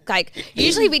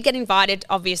usually we'd get invited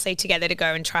obviously together to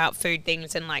go and try out food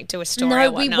things and like do a story. No,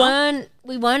 or we whatnot.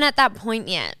 weren't at that point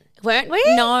yet. weren't we?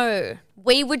 No.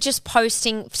 We were just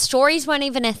posting stories weren't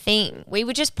even a thing. We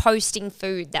were just posting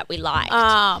food that we liked.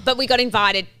 But we got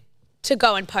invited to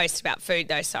go and post about food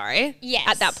though, sorry. Yes.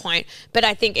 At that point. But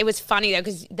I think it was funny though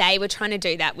because they were trying to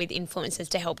do that with influencers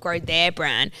to help grow their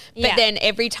brand. But Yeah. then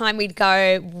every time we'd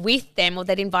go with them or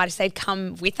they'd invite us, they'd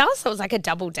come with us. So it was like a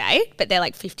double date, but they're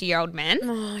like 50-year-old men.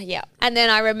 Oh, yeah. And then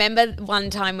I remember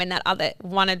one time when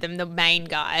one of them, the main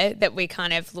guy that we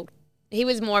kind of looked, he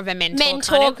was more of a mentor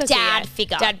kind of, 'cause dad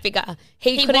figure. Dad figure.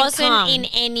 He He couldn't wasn't come. in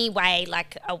any way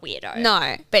like a weirdo.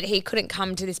 No, but he couldn't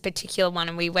come to this particular one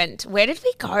and we went, where did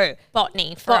we go?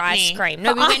 Botany for Botany. ice cream. No,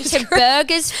 For we went ice to cream.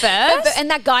 burgers first.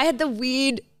 And that guy had the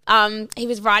weird, he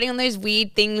was riding on those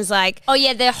weird things like, Oh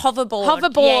yeah, the hoverboard.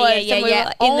 Hoverboards, Yeah, and we yeah,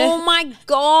 were yeah. in the- Oh my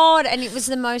god! And it was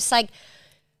the most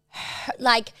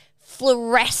like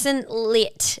fluorescent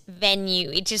lit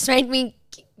venue. It just made me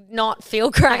not feel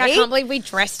great. like I can't believe we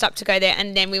dressed up to go there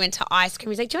and then we went to ice cream. He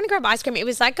was like, do you want to grab ice cream? It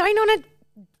was like going on a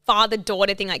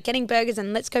father-daughter thing, like getting burgers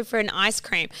and let's go for an ice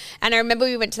cream. And I remember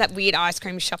we went to that weird ice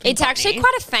cream shop in It's Botany. actually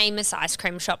quite a famous ice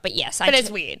cream shop, but yes, But it's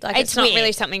weird. Like it's not weird.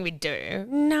 really something we do.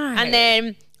 No. And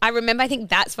then I remember, I think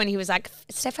that's when he was like,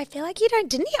 Steph, I feel like you don't,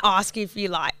 didn't he ask you if you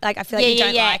like I feel like you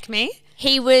don't like me?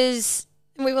 He was.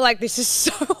 And we were like, this is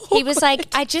so He was like,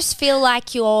 I just feel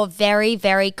like you're very,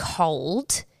 very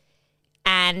cold,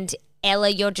 and Ella,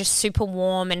 you're just super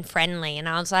warm and friendly. And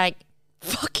I was like,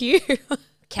 fuck you.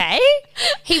 okay.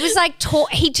 He was like,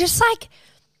 he just like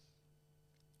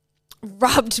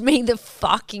rubbed me the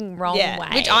fucking wrong way.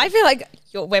 Which I feel like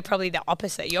we're probably the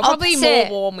opposite. You're probably more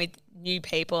Opposite. warm with new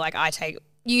people. Like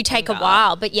you take a longer.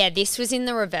 while, but yeah, this was in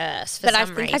the reverse for But I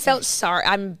some think reason. I felt sorry.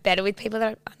 I'm better with people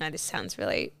that I know this sounds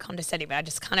really condescending, but I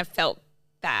just kind of felt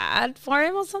bad for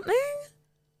him or something.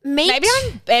 Maybe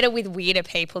I'm better with weirder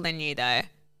people than you though.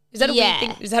 Is that a Yeah.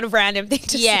 weird thing? Is that a random thing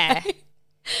to Yeah. say?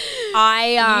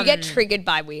 I You get triggered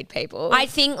by weird people. I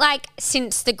think like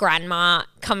since the grandma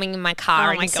coming in my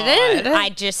car Oh my incident, God. I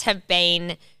just have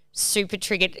been super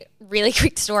triggered. Really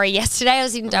quick story. Yesterday I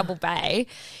was in Double Bay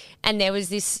and there was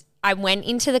this, I went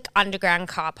into the underground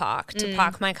car park to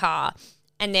park my car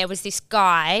and there was this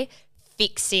guy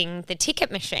fixing the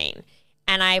ticket machine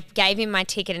and I gave him my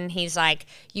ticket and he's like,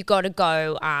 you got to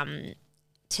go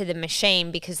to the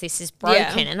machine because this is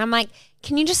broken. Yeah. And I'm like,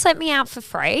 can you just let me out for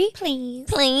free?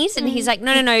 Please. And he's like,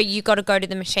 no, you got to go to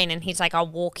the machine. And he's like, I'll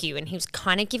walk you. And he was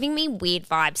kind of giving me weird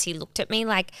vibes. He looked at me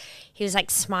like, he was like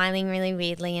smiling really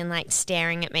weirdly and like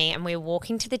staring at me. And we were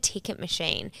walking to the ticket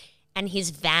machine and his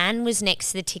van was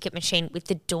next to the ticket machine with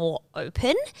the door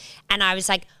open. And I was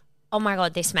like, oh my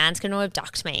God, this man's going to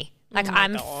abduct me. Like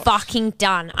I'm fucking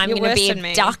done. I'm You're going to be worse than me.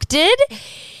 abducted.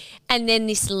 And then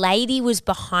this lady was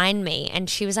behind me and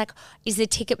she was like, is the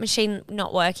ticket machine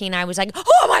not working? And I was like,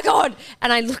 oh my God.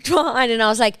 And I looked behind and I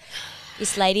was like,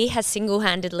 this lady has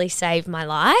single-handedly saved my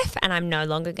life and I'm no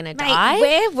longer going to die.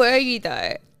 Where were you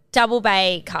though? Double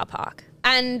Bay car park.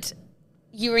 And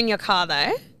you were in your car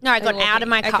though? No, I got Walking. out of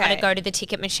my car Okay. to go to the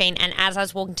ticket machine and as I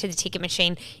was walking to the ticket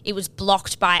machine, it was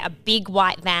blocked by a big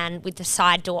white van with the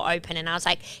side door open and I was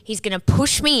like, he's going to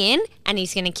push me in and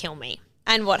he's going to kill me.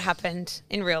 And what happened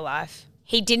in real life?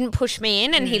 He didn't push me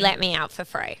in and he let me out for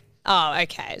free. Oh,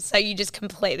 okay. So you just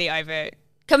completely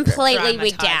Completely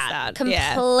wigged Dramatise out. that,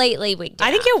 yeah. Completely wigged out.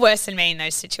 I think you're worse than me in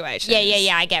those situations.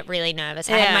 Yeah. I get really nervous.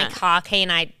 I had Yeah. my car key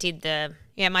and I did the.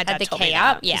 Yeah, my Had dad the told key me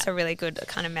up, that. yeah. It's a really good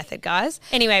kind of method, guys.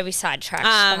 Anyway, we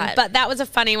sidetracked. But that was a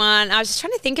funny one. I was just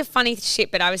trying to think of funny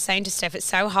shit, but I was saying to Steph, it's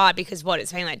so hard because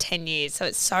it's been like 10 years. So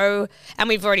it's so, and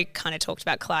we've already kind of talked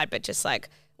about Clyde, but just like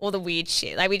all the weird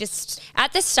shit. Like we just,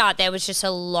 at the start, there was just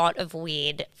a lot of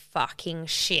weird fucking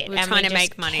shit. we were and trying to just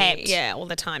make money. kept- Yeah, all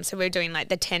the time. So we were doing like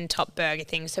the 10 top burger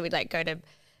thing. So we'd like go to,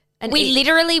 and We eat.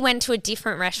 literally went to a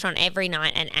different restaurant every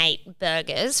night and ate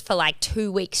burgers for like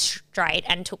 2 weeks straight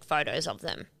and took photos of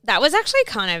them. That was actually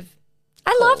kind of,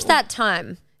 I loved that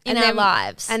time in our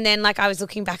lives. And then like I was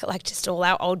looking back at like just all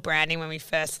our old branding when we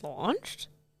first launched.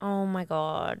 oh my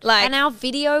God. Like- and our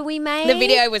video we made. The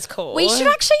video was cool. We should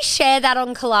actually share that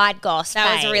on Collide Goss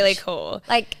That was page. really cool.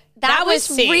 Like, that was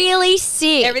was sick. really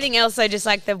sick. Everything else though, just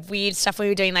like the weird stuff we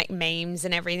were doing, like memes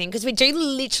and everything, because we do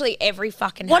literally every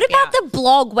fucking. What happy about hour. the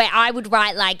blog where I would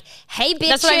write like, hey bitches,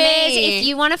 That's what I mean. if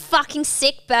you want a fucking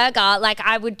sick burger, like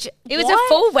I would. It was a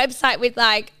full website with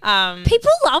like.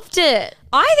 People loved it.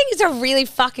 I think it's a really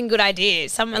fucking good idea.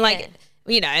 Like,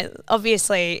 you know,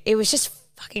 obviously it was just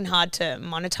fucking hard to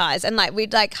monetize, and like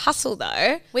we'd like hustle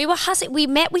though. We were hustling. We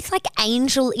met with like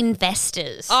angel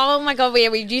investors. Oh my god, we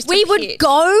used to we would pitch.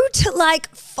 go to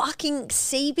like fucking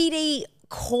CBD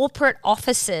corporate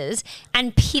offices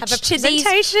and pitch Have a to these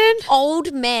presentation.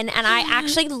 old men. And I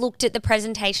actually looked at the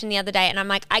presentation the other day and I'm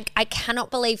like, I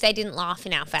cannot believe they didn't laugh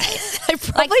in our face. They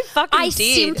probably fucking I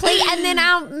did. simply, and then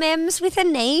our mems with a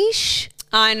niche.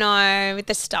 I know, with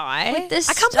the sty. With the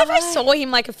I can't believe I sty. saw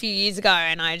him like a few years ago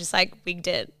and I just like wigged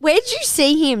it. Where'd you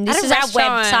see him? This At a is our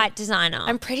restaurant. website designer.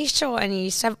 I'm pretty sure, and he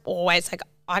used to have always like,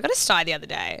 I got a sty the other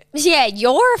day. Yeah,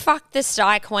 you're a fuck the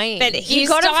sty queen. But you his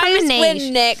got it styes from a were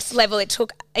niche. next level. It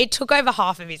took over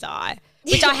half of his eye,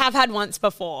 which I have had once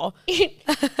before.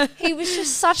 He was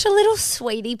just such a little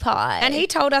sweetie pie. And he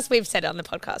told us, we've said it on the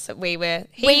podcast, that we would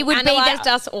be the- analysed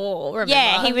us all, remember?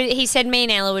 yeah, he said me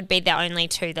and Ella would be the only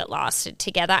two that lasted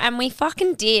together, and we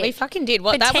fucking did. We fucking did.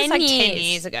 What? For That was 10 like 10 years.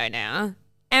 years ago now.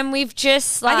 And we've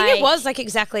just like I think it was like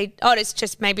exactly, it's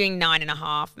just maybe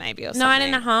 9.5 maybe or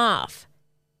something. 9.5.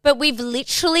 But we've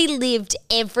literally lived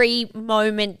every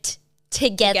moment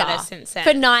together since then.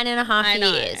 for 9.5 I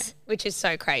know, years. which is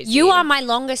so crazy. You are my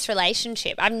longest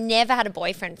relationship. I've never had a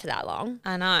boyfriend for that long.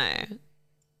 I know.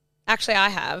 Actually, I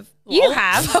have. You Lol.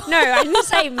 have? No, I didn't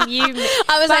say you.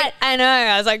 I was But like, I know.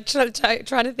 I was like trying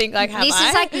to think like, have this I?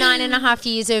 is like 9.5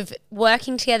 years of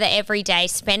working together every day,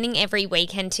 spending every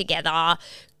weekend together,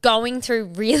 going through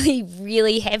really,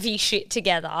 really heavy shit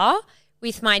together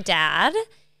with my dad,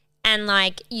 and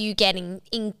like you getting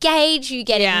engaged, you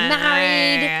getting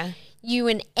married, Yeah. you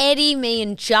and Eddie, me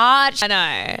and Judge. I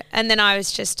know. And then I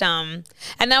was just and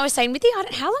I was saying with the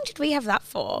art, how long did we have that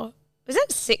for? Was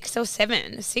that 6 or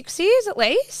 7? 6 years at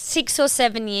least? 6 or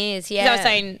 7 years, 'Cause yeah. I was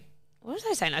saying, what was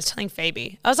I saying? I was telling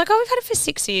Phoebe. I was like, we've had it for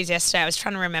 6 years yesterday. I was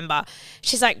trying to remember.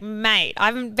 She's like, mate, I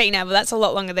haven't been able, that's a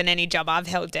lot longer than any job I've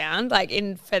held down, like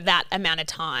for that amount of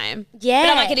time. Yeah. But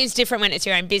I'm like, it is different when it's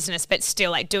your own business, but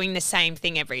still like doing the same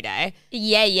thing every day.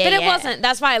 Yeah. But it wasn't.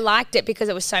 That's why I liked it, because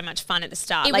it was so much fun at the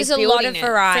start. It like was a lot building of it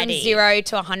variety. From 0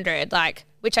 to 100, like,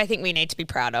 which I think we need to be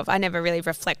proud of. I never really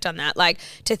reflect on that. Like,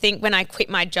 to think when I quit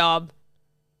my job,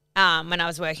 when I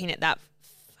was working at that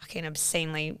fucking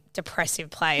obscenely depressive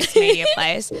place, media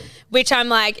place, which I'm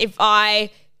like,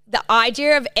 the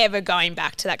idea of ever going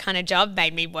back to that kind of job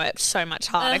made me work so much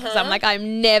harder, because I'm like,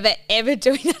 I'm never, ever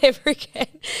doing that ever again.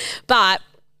 But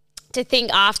to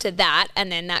think after that,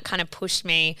 and then that kind of pushed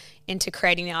me into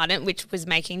creating The Ardent, which was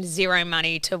making zero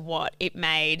money to what it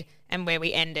made and where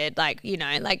we ended, like, you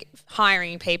know, like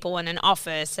hiring people in an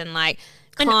office and like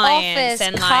clients office,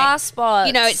 and car like, spots.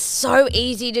 you know, it's so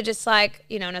easy to just like,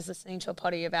 you know, and I was listening to a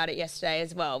potty about it yesterday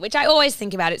as well, which I always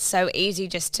think about. It's so easy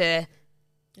just to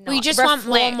We just want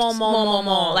reflect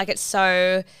more. Like it's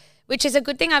so, which is a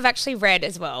good thing I've actually read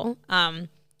as well,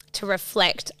 to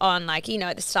reflect on, like, you know,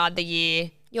 at the start of the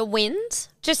year, Your wins?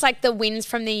 just like the wins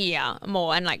from the year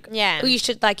more, and like, Yeah. well, you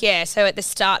should like, yeah. So at the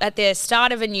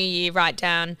start of a new year, write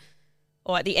down,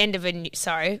 or at the end of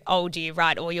old year,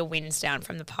 write all your wins down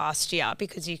from the past year,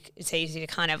 because it's easy to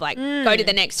kind of like go to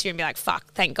the next year and be like,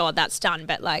 fuck, thank God that's done.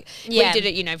 But like, Yeah. we did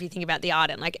it, you know, if you think about The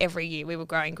Ardent, like every year we were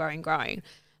growing.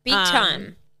 Big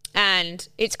time. And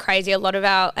it's crazy. A lot of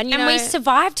our, and you And know, we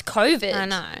survived COVID. I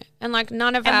know. And like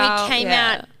none of And our, we came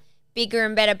yeah. out bigger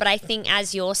and better. But I think,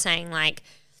 as you're saying, like,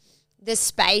 the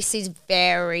space is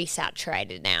very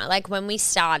saturated now. Like, when we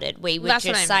started, we were That's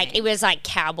what just I like, mean. it was like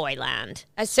cowboy land.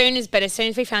 As soon as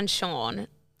we found Sean,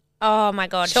 Oh my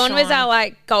God. Sean was our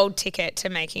like gold ticket to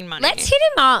making money. Let's hit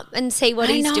him up and see what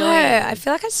he's doing. I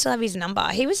feel like I still have his number.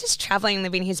 He was just traveling,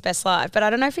 living his best life, but I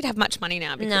don't know if he'd have much money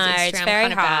now, because No, it's Instagram very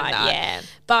kind of banned hard, that. yeah.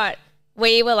 But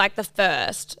we were like the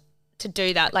first to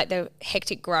do that, like the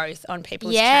hectic growth on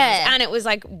people's Yeah. channels, and it was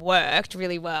like worked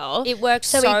really well. It worked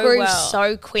so so we grew well.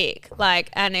 so quick,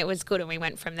 like, and it was good, and we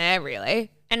went from there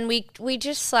really. And we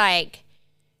just like,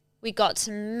 we got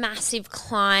some massive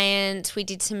clients. We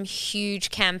did some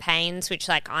huge campaigns, which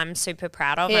like I'm super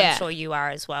proud of. Yeah. I'm sure you are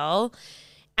as well.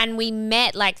 And we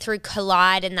met like through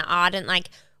Collide and The Ardent, like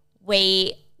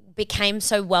we became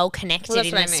so well connected Well, that's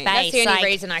in what the I mean. space. That's the only like,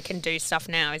 reason I can do stuff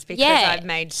now, is because Yeah. I've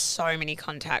made so many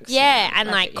contacts. yeah, now. and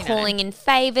like you know. calling in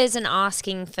favors and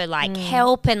asking for like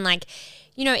help, and like,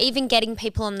 you know, even getting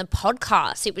people on the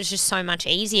podcast. It was just so much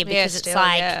easier, Yeah, because it's still,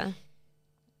 like, yeah.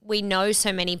 we know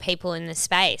so many people in the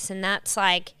space, and that's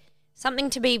like something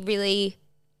to be really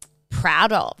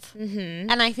proud of. Mm-hmm.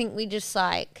 And I think we just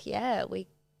like, yeah, we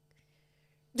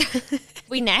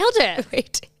nailed it. We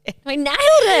did. We nailed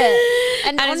it.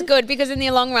 And it's good, because in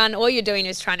the long run, all you're doing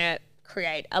is trying to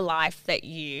create a life that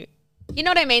you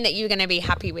know what I mean, that you're going to be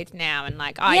happy with now, and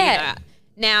like, Yeah. you know,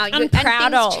 now I'm and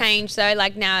proud things of. change though.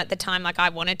 Like now, at the time, like I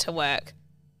wanted to work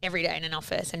every day in an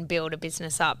office and build a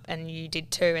business up, and you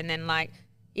did too. And then like,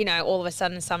 you know, all of a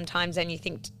sudden, sometimes then you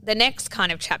think the next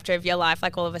kind of chapter of your life,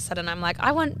 like all of a sudden I'm like,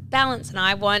 I want balance and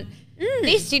I want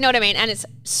this, you know what I mean? And it's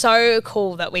so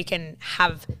cool that we can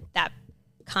have that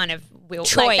kind of will,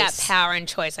 like that Choice. power and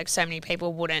choice, like so many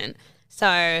people wouldn't.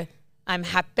 So I'm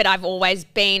happy, but I've always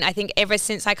been, I think ever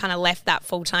since I kind of left that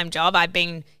full-time job, I've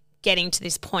been getting to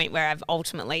this point where I've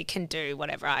ultimately can do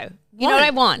whatever I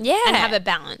want. Yeah. And have a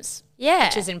balance. Yeah.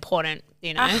 Which is important,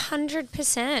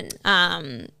 100%.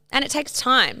 And it takes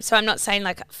time. So I'm not saying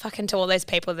like fucking to all those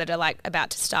people that are like about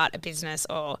to start a business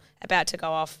or about to go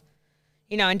off,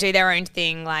 and do their own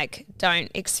thing. Like,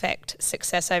 don't expect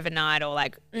success overnight or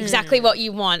like exactly what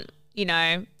you want,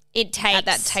 It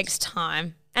takes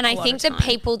time. And I think the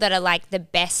people that are like the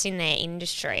best in their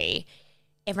industry,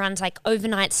 everyone's like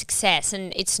overnight success,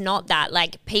 and it's not that.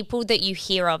 Like, people that you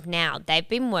hear of now, they've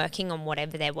been working on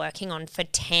whatever they're working on for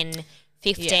 10,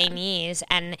 15 years,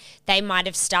 and they might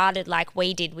have started like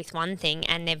we did with one thing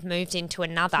and they've moved into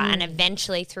another and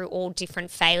eventually through all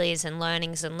different failures and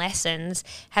learnings and lessons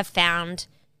have found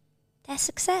their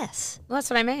success. Well, that's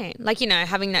what I mean. Like,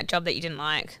 having that job that you didn't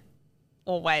like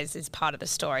always is part of the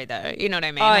story though. You know what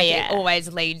I mean? Oh, like, yeah. It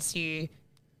always leads you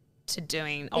to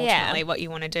doing ultimately what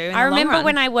you want to do in I the long remember run.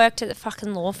 when I worked at the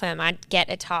fucking law firm, I'd get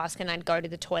a task and I'd go to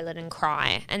the toilet and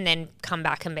cry and then come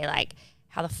back and be like,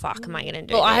 how the fuck am I going to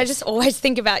do Well, this? I just always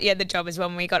think about, the job is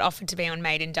when we got offered to be on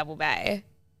Made in Double Bay.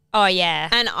 Oh, yeah.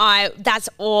 And I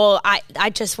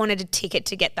just wanted a ticket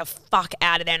to get the fuck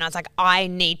out of there. And I was like, I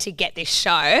need to get this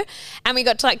show. And we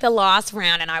got to like the last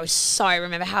round and I was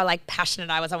remember how like passionate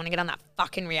I was. I want to get on that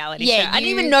fucking reality show. I didn't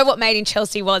even know what Made in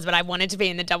Chelsea was, but I wanted to be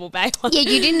in the Double Bay one. Yeah,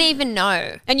 you didn't even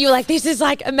know. And you were like, this is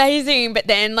like amazing. But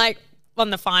then like on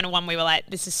the final one, we were like,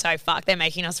 this is so fucked. They're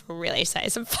making us really say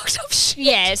some fucked up shit.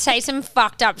 Yeah, say some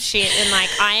fucked up shit. And like,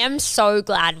 I am so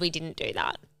glad we didn't do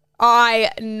that. I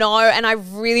know, and I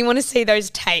really want to see those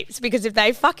tapes because if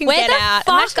they fucking get out,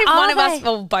 imagine if one of us,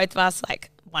 well, both of us, like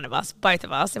both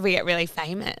of us, if we get really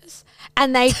famous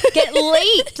and they get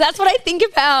leaked. That's what I think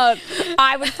about.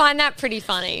 I would find that pretty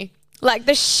funny. Like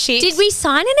the shit. Did we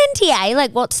sign an NDA?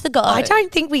 Like, what's the goal? I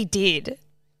don't think we did.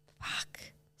 Fuck.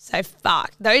 So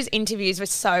fuck. Those interviews were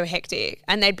so hectic,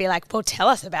 and they'd be like, well, tell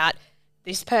us about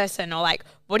this person, or like,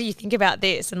 what do you think about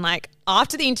this? And like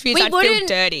after the interviews, I'd feel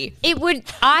dirty.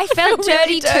 I felt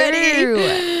Really dirty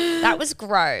too. That was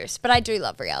gross, but I do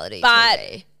love reality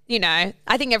TV.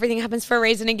 I think everything happens for a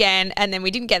reason again, and then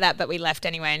we didn't get that, but we left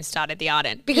anyway and started The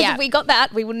Ardent. Because if we got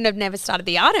that, we wouldn't have never started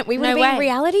The Ardent. We would have been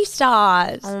reality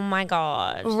stars. Oh my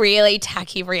God. Really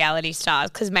tacky reality stars,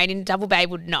 because Made in Double Bay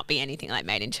would not be anything like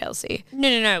Made in Chelsea.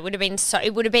 No. It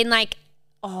would have been like,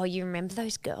 oh, you remember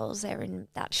those girls? They're in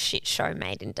that shit show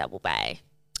Made in Double Bay.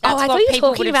 That's I what thought you were people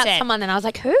talking would have about said. someone, and I was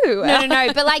like, who?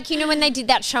 No. But like, when they did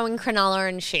that show in Cronulla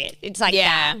and shit, it's like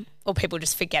that. Or people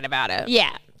just forget about it.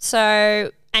 Yeah.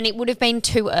 So, and it would have been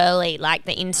too early. Like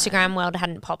the Instagram world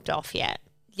hadn't popped off yet.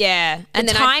 Yeah. And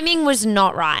the timing was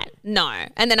not right. No.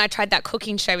 And then I tried that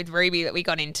cooking show with Ruby that we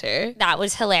got into. That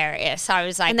was hilarious. I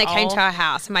was like, and they came to our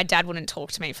house, and my dad wouldn't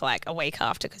talk to me for like a week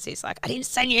after because he's like, I didn't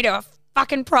send you to a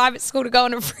fucking private school to go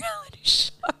on a reality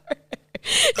show.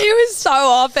 He was so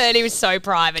off it. He was so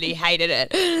private. He hated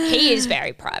it. He is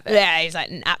very private. Yeah, he's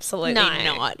like, absolutely No.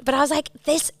 not. But I was like,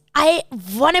 I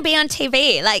want to be on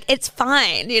TV. Like, it's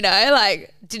fine,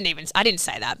 like, I didn't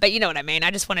say that, but you know what I mean?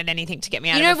 I just wanted anything to get me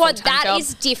out of a full-time job. That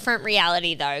is different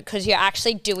reality though, because you're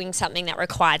actually doing something that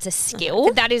requires a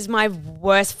skill. That is my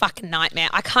worst fucking nightmare.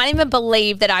 I can't even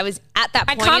believe that I was at that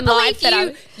point in life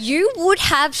that you would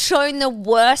have shown the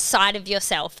worst side of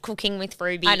yourself cooking with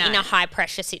Ruby in a high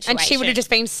pressure situation. And she would have just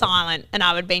been silent, and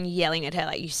I would have been yelling at her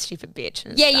like, you stupid bitch.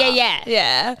 And Yeah.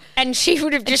 Yeah. And she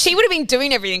would have been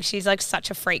doing everything. She's like such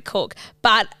a freak cook.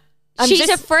 But she's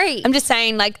a freak. I'm just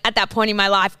saying, like, at that point in my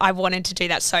life, I wanted to do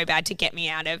that so bad to get me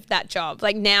out of that job.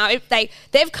 Like, now if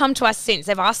they've come to us since.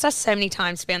 They've asked us so many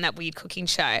times to be on that weird cooking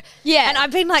show. Yeah. And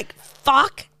I've been like,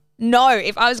 fuck no.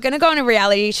 If I was going to go on a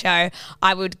reality show,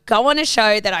 I would go on a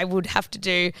show that I would have to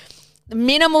do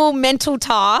minimal mental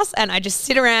tasks, and I just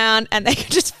sit around and they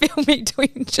could just film me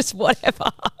doing just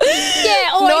whatever.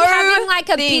 Yeah, or having like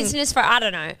a business for, I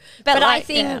don't know. But I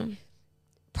think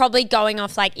probably going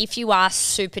off, like, if you are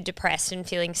super depressed and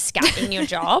feeling scat in your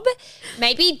job,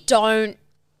 maybe don't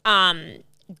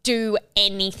do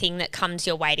anything that comes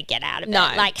your way to get out of it. No,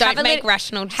 Like, don't make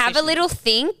rational decisions. Have a little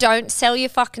thing. Don't sell your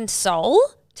fucking soul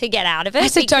to get out of it. I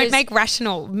said don't make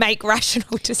rational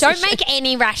decisions. Don't make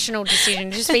any rational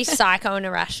decision. Just be psycho and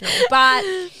irrational. But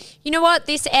you know what?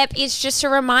 This ep is just a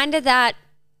reminder that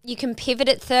you can pivot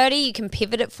at 30, you can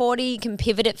pivot at 40, you can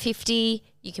pivot at 50,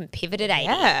 you can pivot at 80.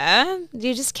 Yeah,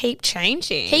 you just keep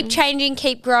changing. Keep changing,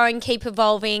 keep growing, keep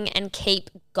evolving, and keep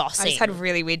gossiping. I just had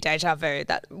really weird deja vu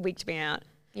that wigged me out.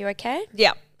 You okay?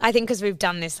 Yeah. I think because we've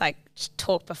done this like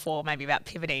talk before maybe about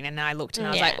pivoting, and then I looked and I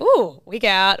was like, ooh, wig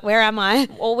out. Where am I?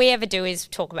 All we ever do is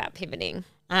talk about pivoting.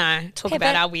 Talk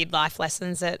about our weird life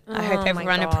lessons that I hope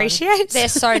everyone appreciates. They're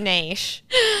so niche.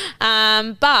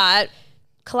 But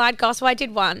Collide Goss. Well, I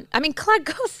did one. I mean, Collide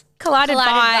Goss. Collide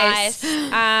Advice.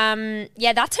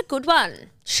 Yeah, that's a good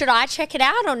one. Should I check it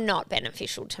out or not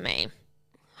beneficial to me?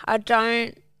 I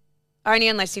don't. Only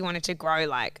unless you wanted to grow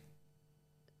like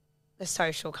the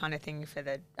social kind of thing for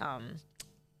the.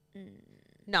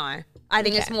 No, I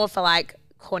think it's more for like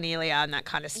Cornelia and that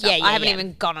kind of stuff. Yeah, I haven't yeah.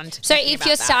 even gone on to. So thinking if about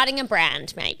you're that. starting a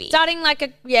brand, maybe. starting like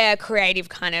a creative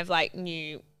kind of like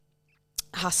new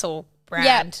hustle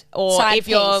brand, or Side if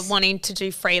you're piece. wanting to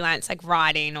do freelance like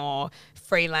writing or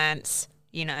freelance,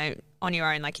 you know, on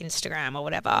your own like Instagram or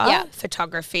whatever. Yeah.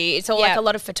 Photography. It's all Yeah. like a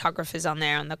lot of photographers on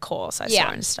there on the course I Yeah.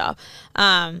 saw and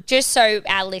stuff. Just so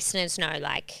our listeners know,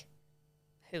 like,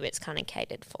 who it's kind of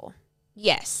catered for.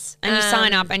 Yes. And you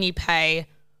sign up and you pay.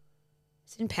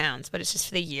 It's in pounds, but it's just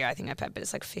for the year. I think I paid, but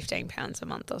it's like £15 a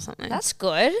month or something. That's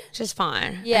good. Which is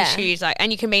fine. Yeah. And she's like,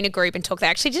 and you can be in a group and talk. They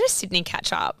actually did a Sydney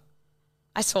catch up.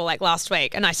 I saw like last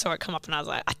week, and I saw it come up, and I was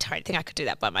like, I don't think I could do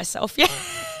that by myself yet.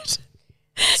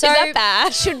 So is that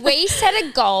bad? should we set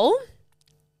a goal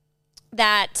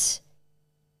that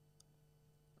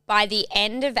by the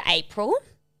end of April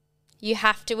you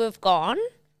have to have gone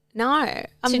No,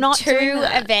 I'm to not 2 doing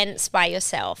that. events by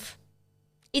yourself?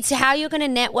 It's how you're going to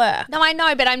network. No, I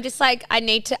know, but I'm just like, I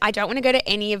don't want to go to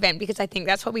any event because I think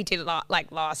that's what we did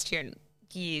like last year and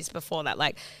years before that.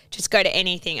 Like, just go to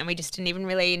anything, and we just didn't even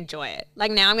really enjoy it.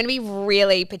 Like now, I'm going to be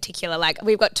really particular. Like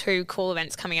we've got 2 cool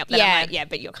events coming up that Yeah. I'm like, yeah,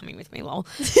 but you're coming with me, lol.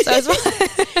 So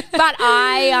it's But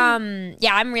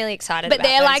I'm really excited But about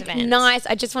they're those like events. nice.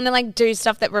 I just want to like do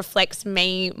stuff that reflects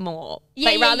me more.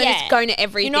 Yeah, like, rather than just going to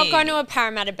everything. You're not going to a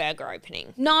Parramatta Burger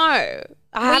opening. No.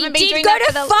 I haven't been doing go that to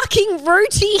for the fucking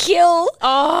Rooty Hill.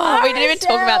 Oh, we didn't even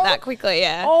talk about RSL. that quickly,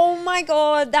 yeah. Oh my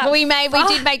god, that But we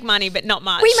did make money, but not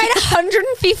much. We made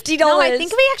 $150. No, I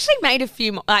think we actually made a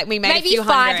few more. Like we made a maybe few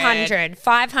hundred.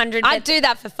 500. I'd do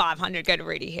that for 500. Go to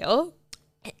Rudy Hill.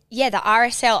 Yeah, the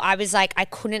RSL. I was like,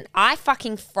 I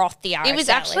fucking frothed the RSL. It was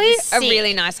actually a sick.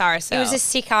 really nice RSL. It was a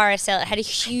sick RSL. It had a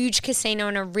huge casino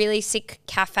and a really sick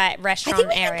cafe I restaurant think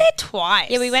we area. went there twice.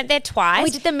 Yeah, we went there twice. We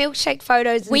did the milkshake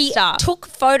photos and We stuff. took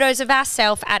photos of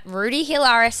ourselves at Rudy Hill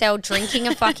RSL drinking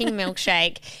a fucking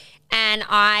milkshake. And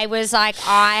I was like,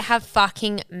 I have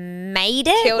fucking made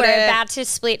it. Killed We're it. about to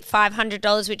split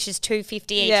 $500, which is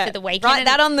 $250 each for the weekend. Write And-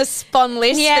 that on the spawn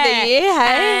list for the year,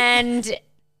 hey? And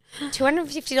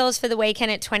 $250 for the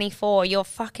weekend at 24. You're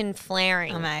fucking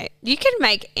flaring. Oh, mate, you can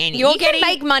make any. You're You can getting-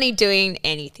 make money doing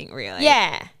anything, really.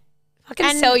 Yeah. I can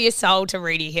And- sell your soul to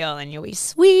Rudy Hill and you'll be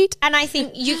sweet. And I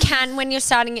think you can when you're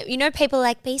starting it. You know, people are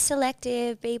like, be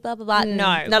selective, be blah, blah, blah. No.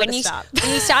 not at when the you, start.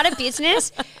 when you start a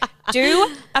business,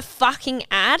 do a fucking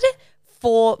ad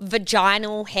for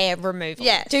vaginal hair removal.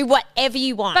 Yes. Do whatever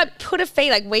you want. But put a fee.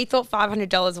 Like we thought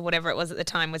 $500 or whatever it was at the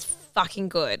time was fucking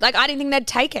good. Like I didn't think they'd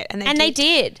take it, and they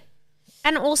did.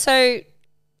 And also,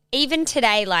 even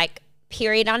today, like,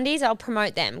 period undies, I'll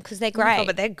promote them because they're great. Oh,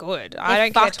 but they're good. I They're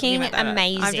don't care talking fucking about that. I'm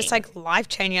amazing. just like life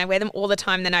changing. I wear them all the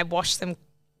time. Then I wash them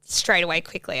straight away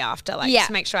quickly after, like Yeah.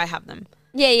 to make sure I have them.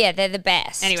 Yeah, they're the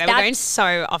best. Anyway, That's- we're going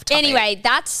so off topic. Anyway,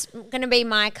 that's going to be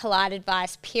my Collide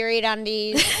advice. Period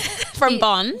undies. from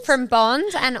Bonds. From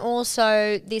Bonds, and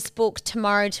also this book,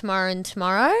 Tomorrow, and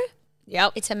Tomorrow.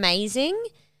 Yep. It's amazing.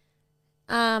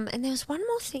 And there was one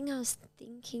more thing I was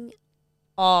thinking.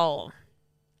 Oh,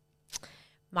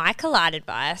 my Collide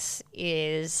advice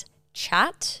is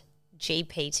Chat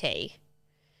GPT.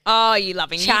 Oh, you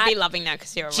loving? Chat You'd be loving that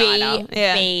because you're a writer.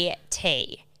 Yeah.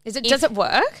 GPT. Does it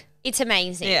work? It's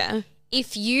amazing. Yeah.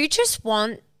 If you just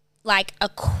want like a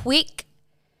quick,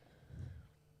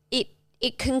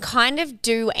 it can kind of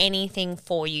do anything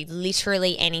for you,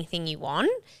 literally anything you want.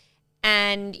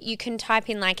 And you can type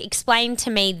in like, explain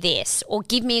to me this, or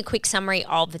give me a quick summary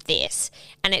of this.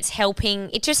 And it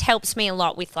just helps me a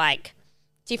lot with like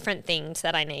different things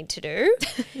that I need to do.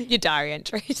 Your diary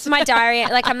entries. My diary,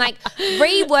 like I'm like,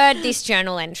 reword this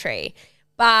journal entry.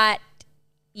 But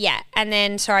yeah, and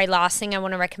then last thing I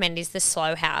want to recommend is the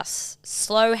Slow House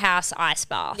ice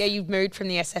bath. Yeah, you've moved from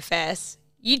the SFS.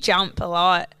 You jump a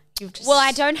lot. Well,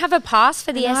 I don't have a pass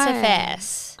for the I know.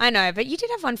 SFS. I know, but you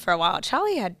did have one for a while.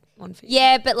 Charlie had one for you.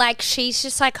 Yeah, but like she's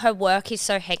just like, her work is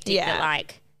so hectic Yeah. that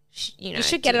like, You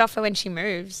should get it off her when she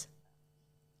moves.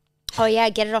 Oh yeah,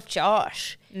 get it off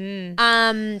Josh.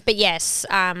 But yes,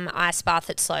 ice bath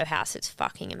at Slow House. It's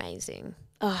fucking amazing.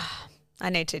 I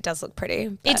need to. It does look pretty.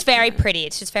 but, It's very pretty.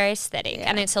 It's just very aesthetic, Yeah.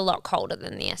 and it's a lot colder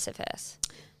than the SFS.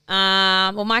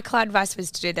 Well, my Collide advice was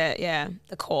to do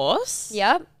the course.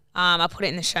 Yep. I'll put it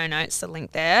in the show notes, the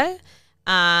link there.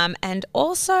 And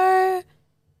also,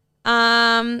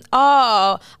 I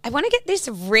want to get this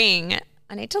ring.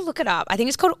 I need to look it up. I think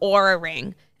it's called Aura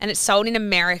Ring, and it's sold in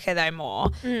America though more.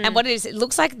 And what it is, it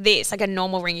looks like this, like a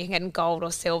normal ring you can get in gold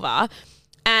or silver.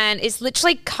 And it's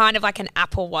literally kind of like an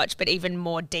Apple Watch, but even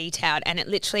more detailed. And it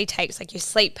literally takes like your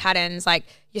sleep patterns, like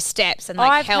your steps and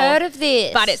like I've health. heard of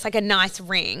this. But it's like a nice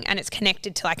ring and it's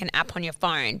connected to like an app on your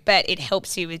phone. But it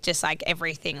helps you with just like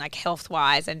everything, like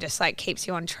health-wise, and just like keeps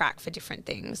you on track for different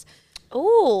things.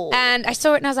 Ooh. And I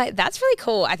saw it and I was like, that's really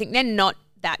cool. I think they're not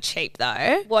that cheap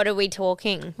though. What are we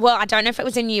talking? Well, I don't know if it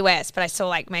was in US, but I saw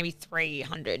like maybe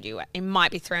 300 US. It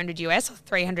might be 300 US or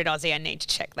 300 Aussie. I need to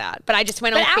check that. But I just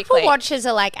went But on Apple quickly. Watches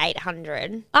are like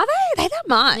 800. Are they? They that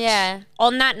much? Yeah.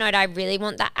 On that note, I really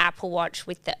want the Apple Watch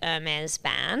with the Hermes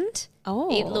band. Oh.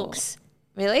 It looks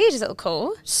Really? Does it look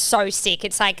cool? so sick.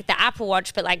 It's like the Apple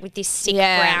Watch, but like with this sick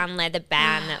brown leather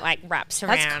band that like wraps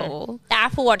around. That's cool. The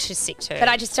Apple Watch is sick too. But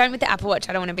I just don't with the Apple Watch.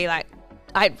 I don't want to be like,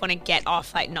 I want to get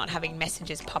off like not having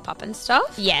messages pop up and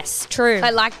stuff. yes, true. I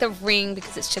like the ring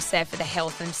because it's just there for the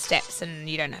health and steps and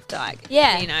you don't have to like,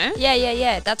 yeah. you know?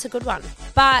 Yeah. That's a good one.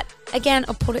 But again,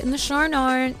 I'll put it in the show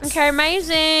notes. Okay,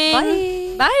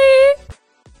 amazing. Bye. Bye.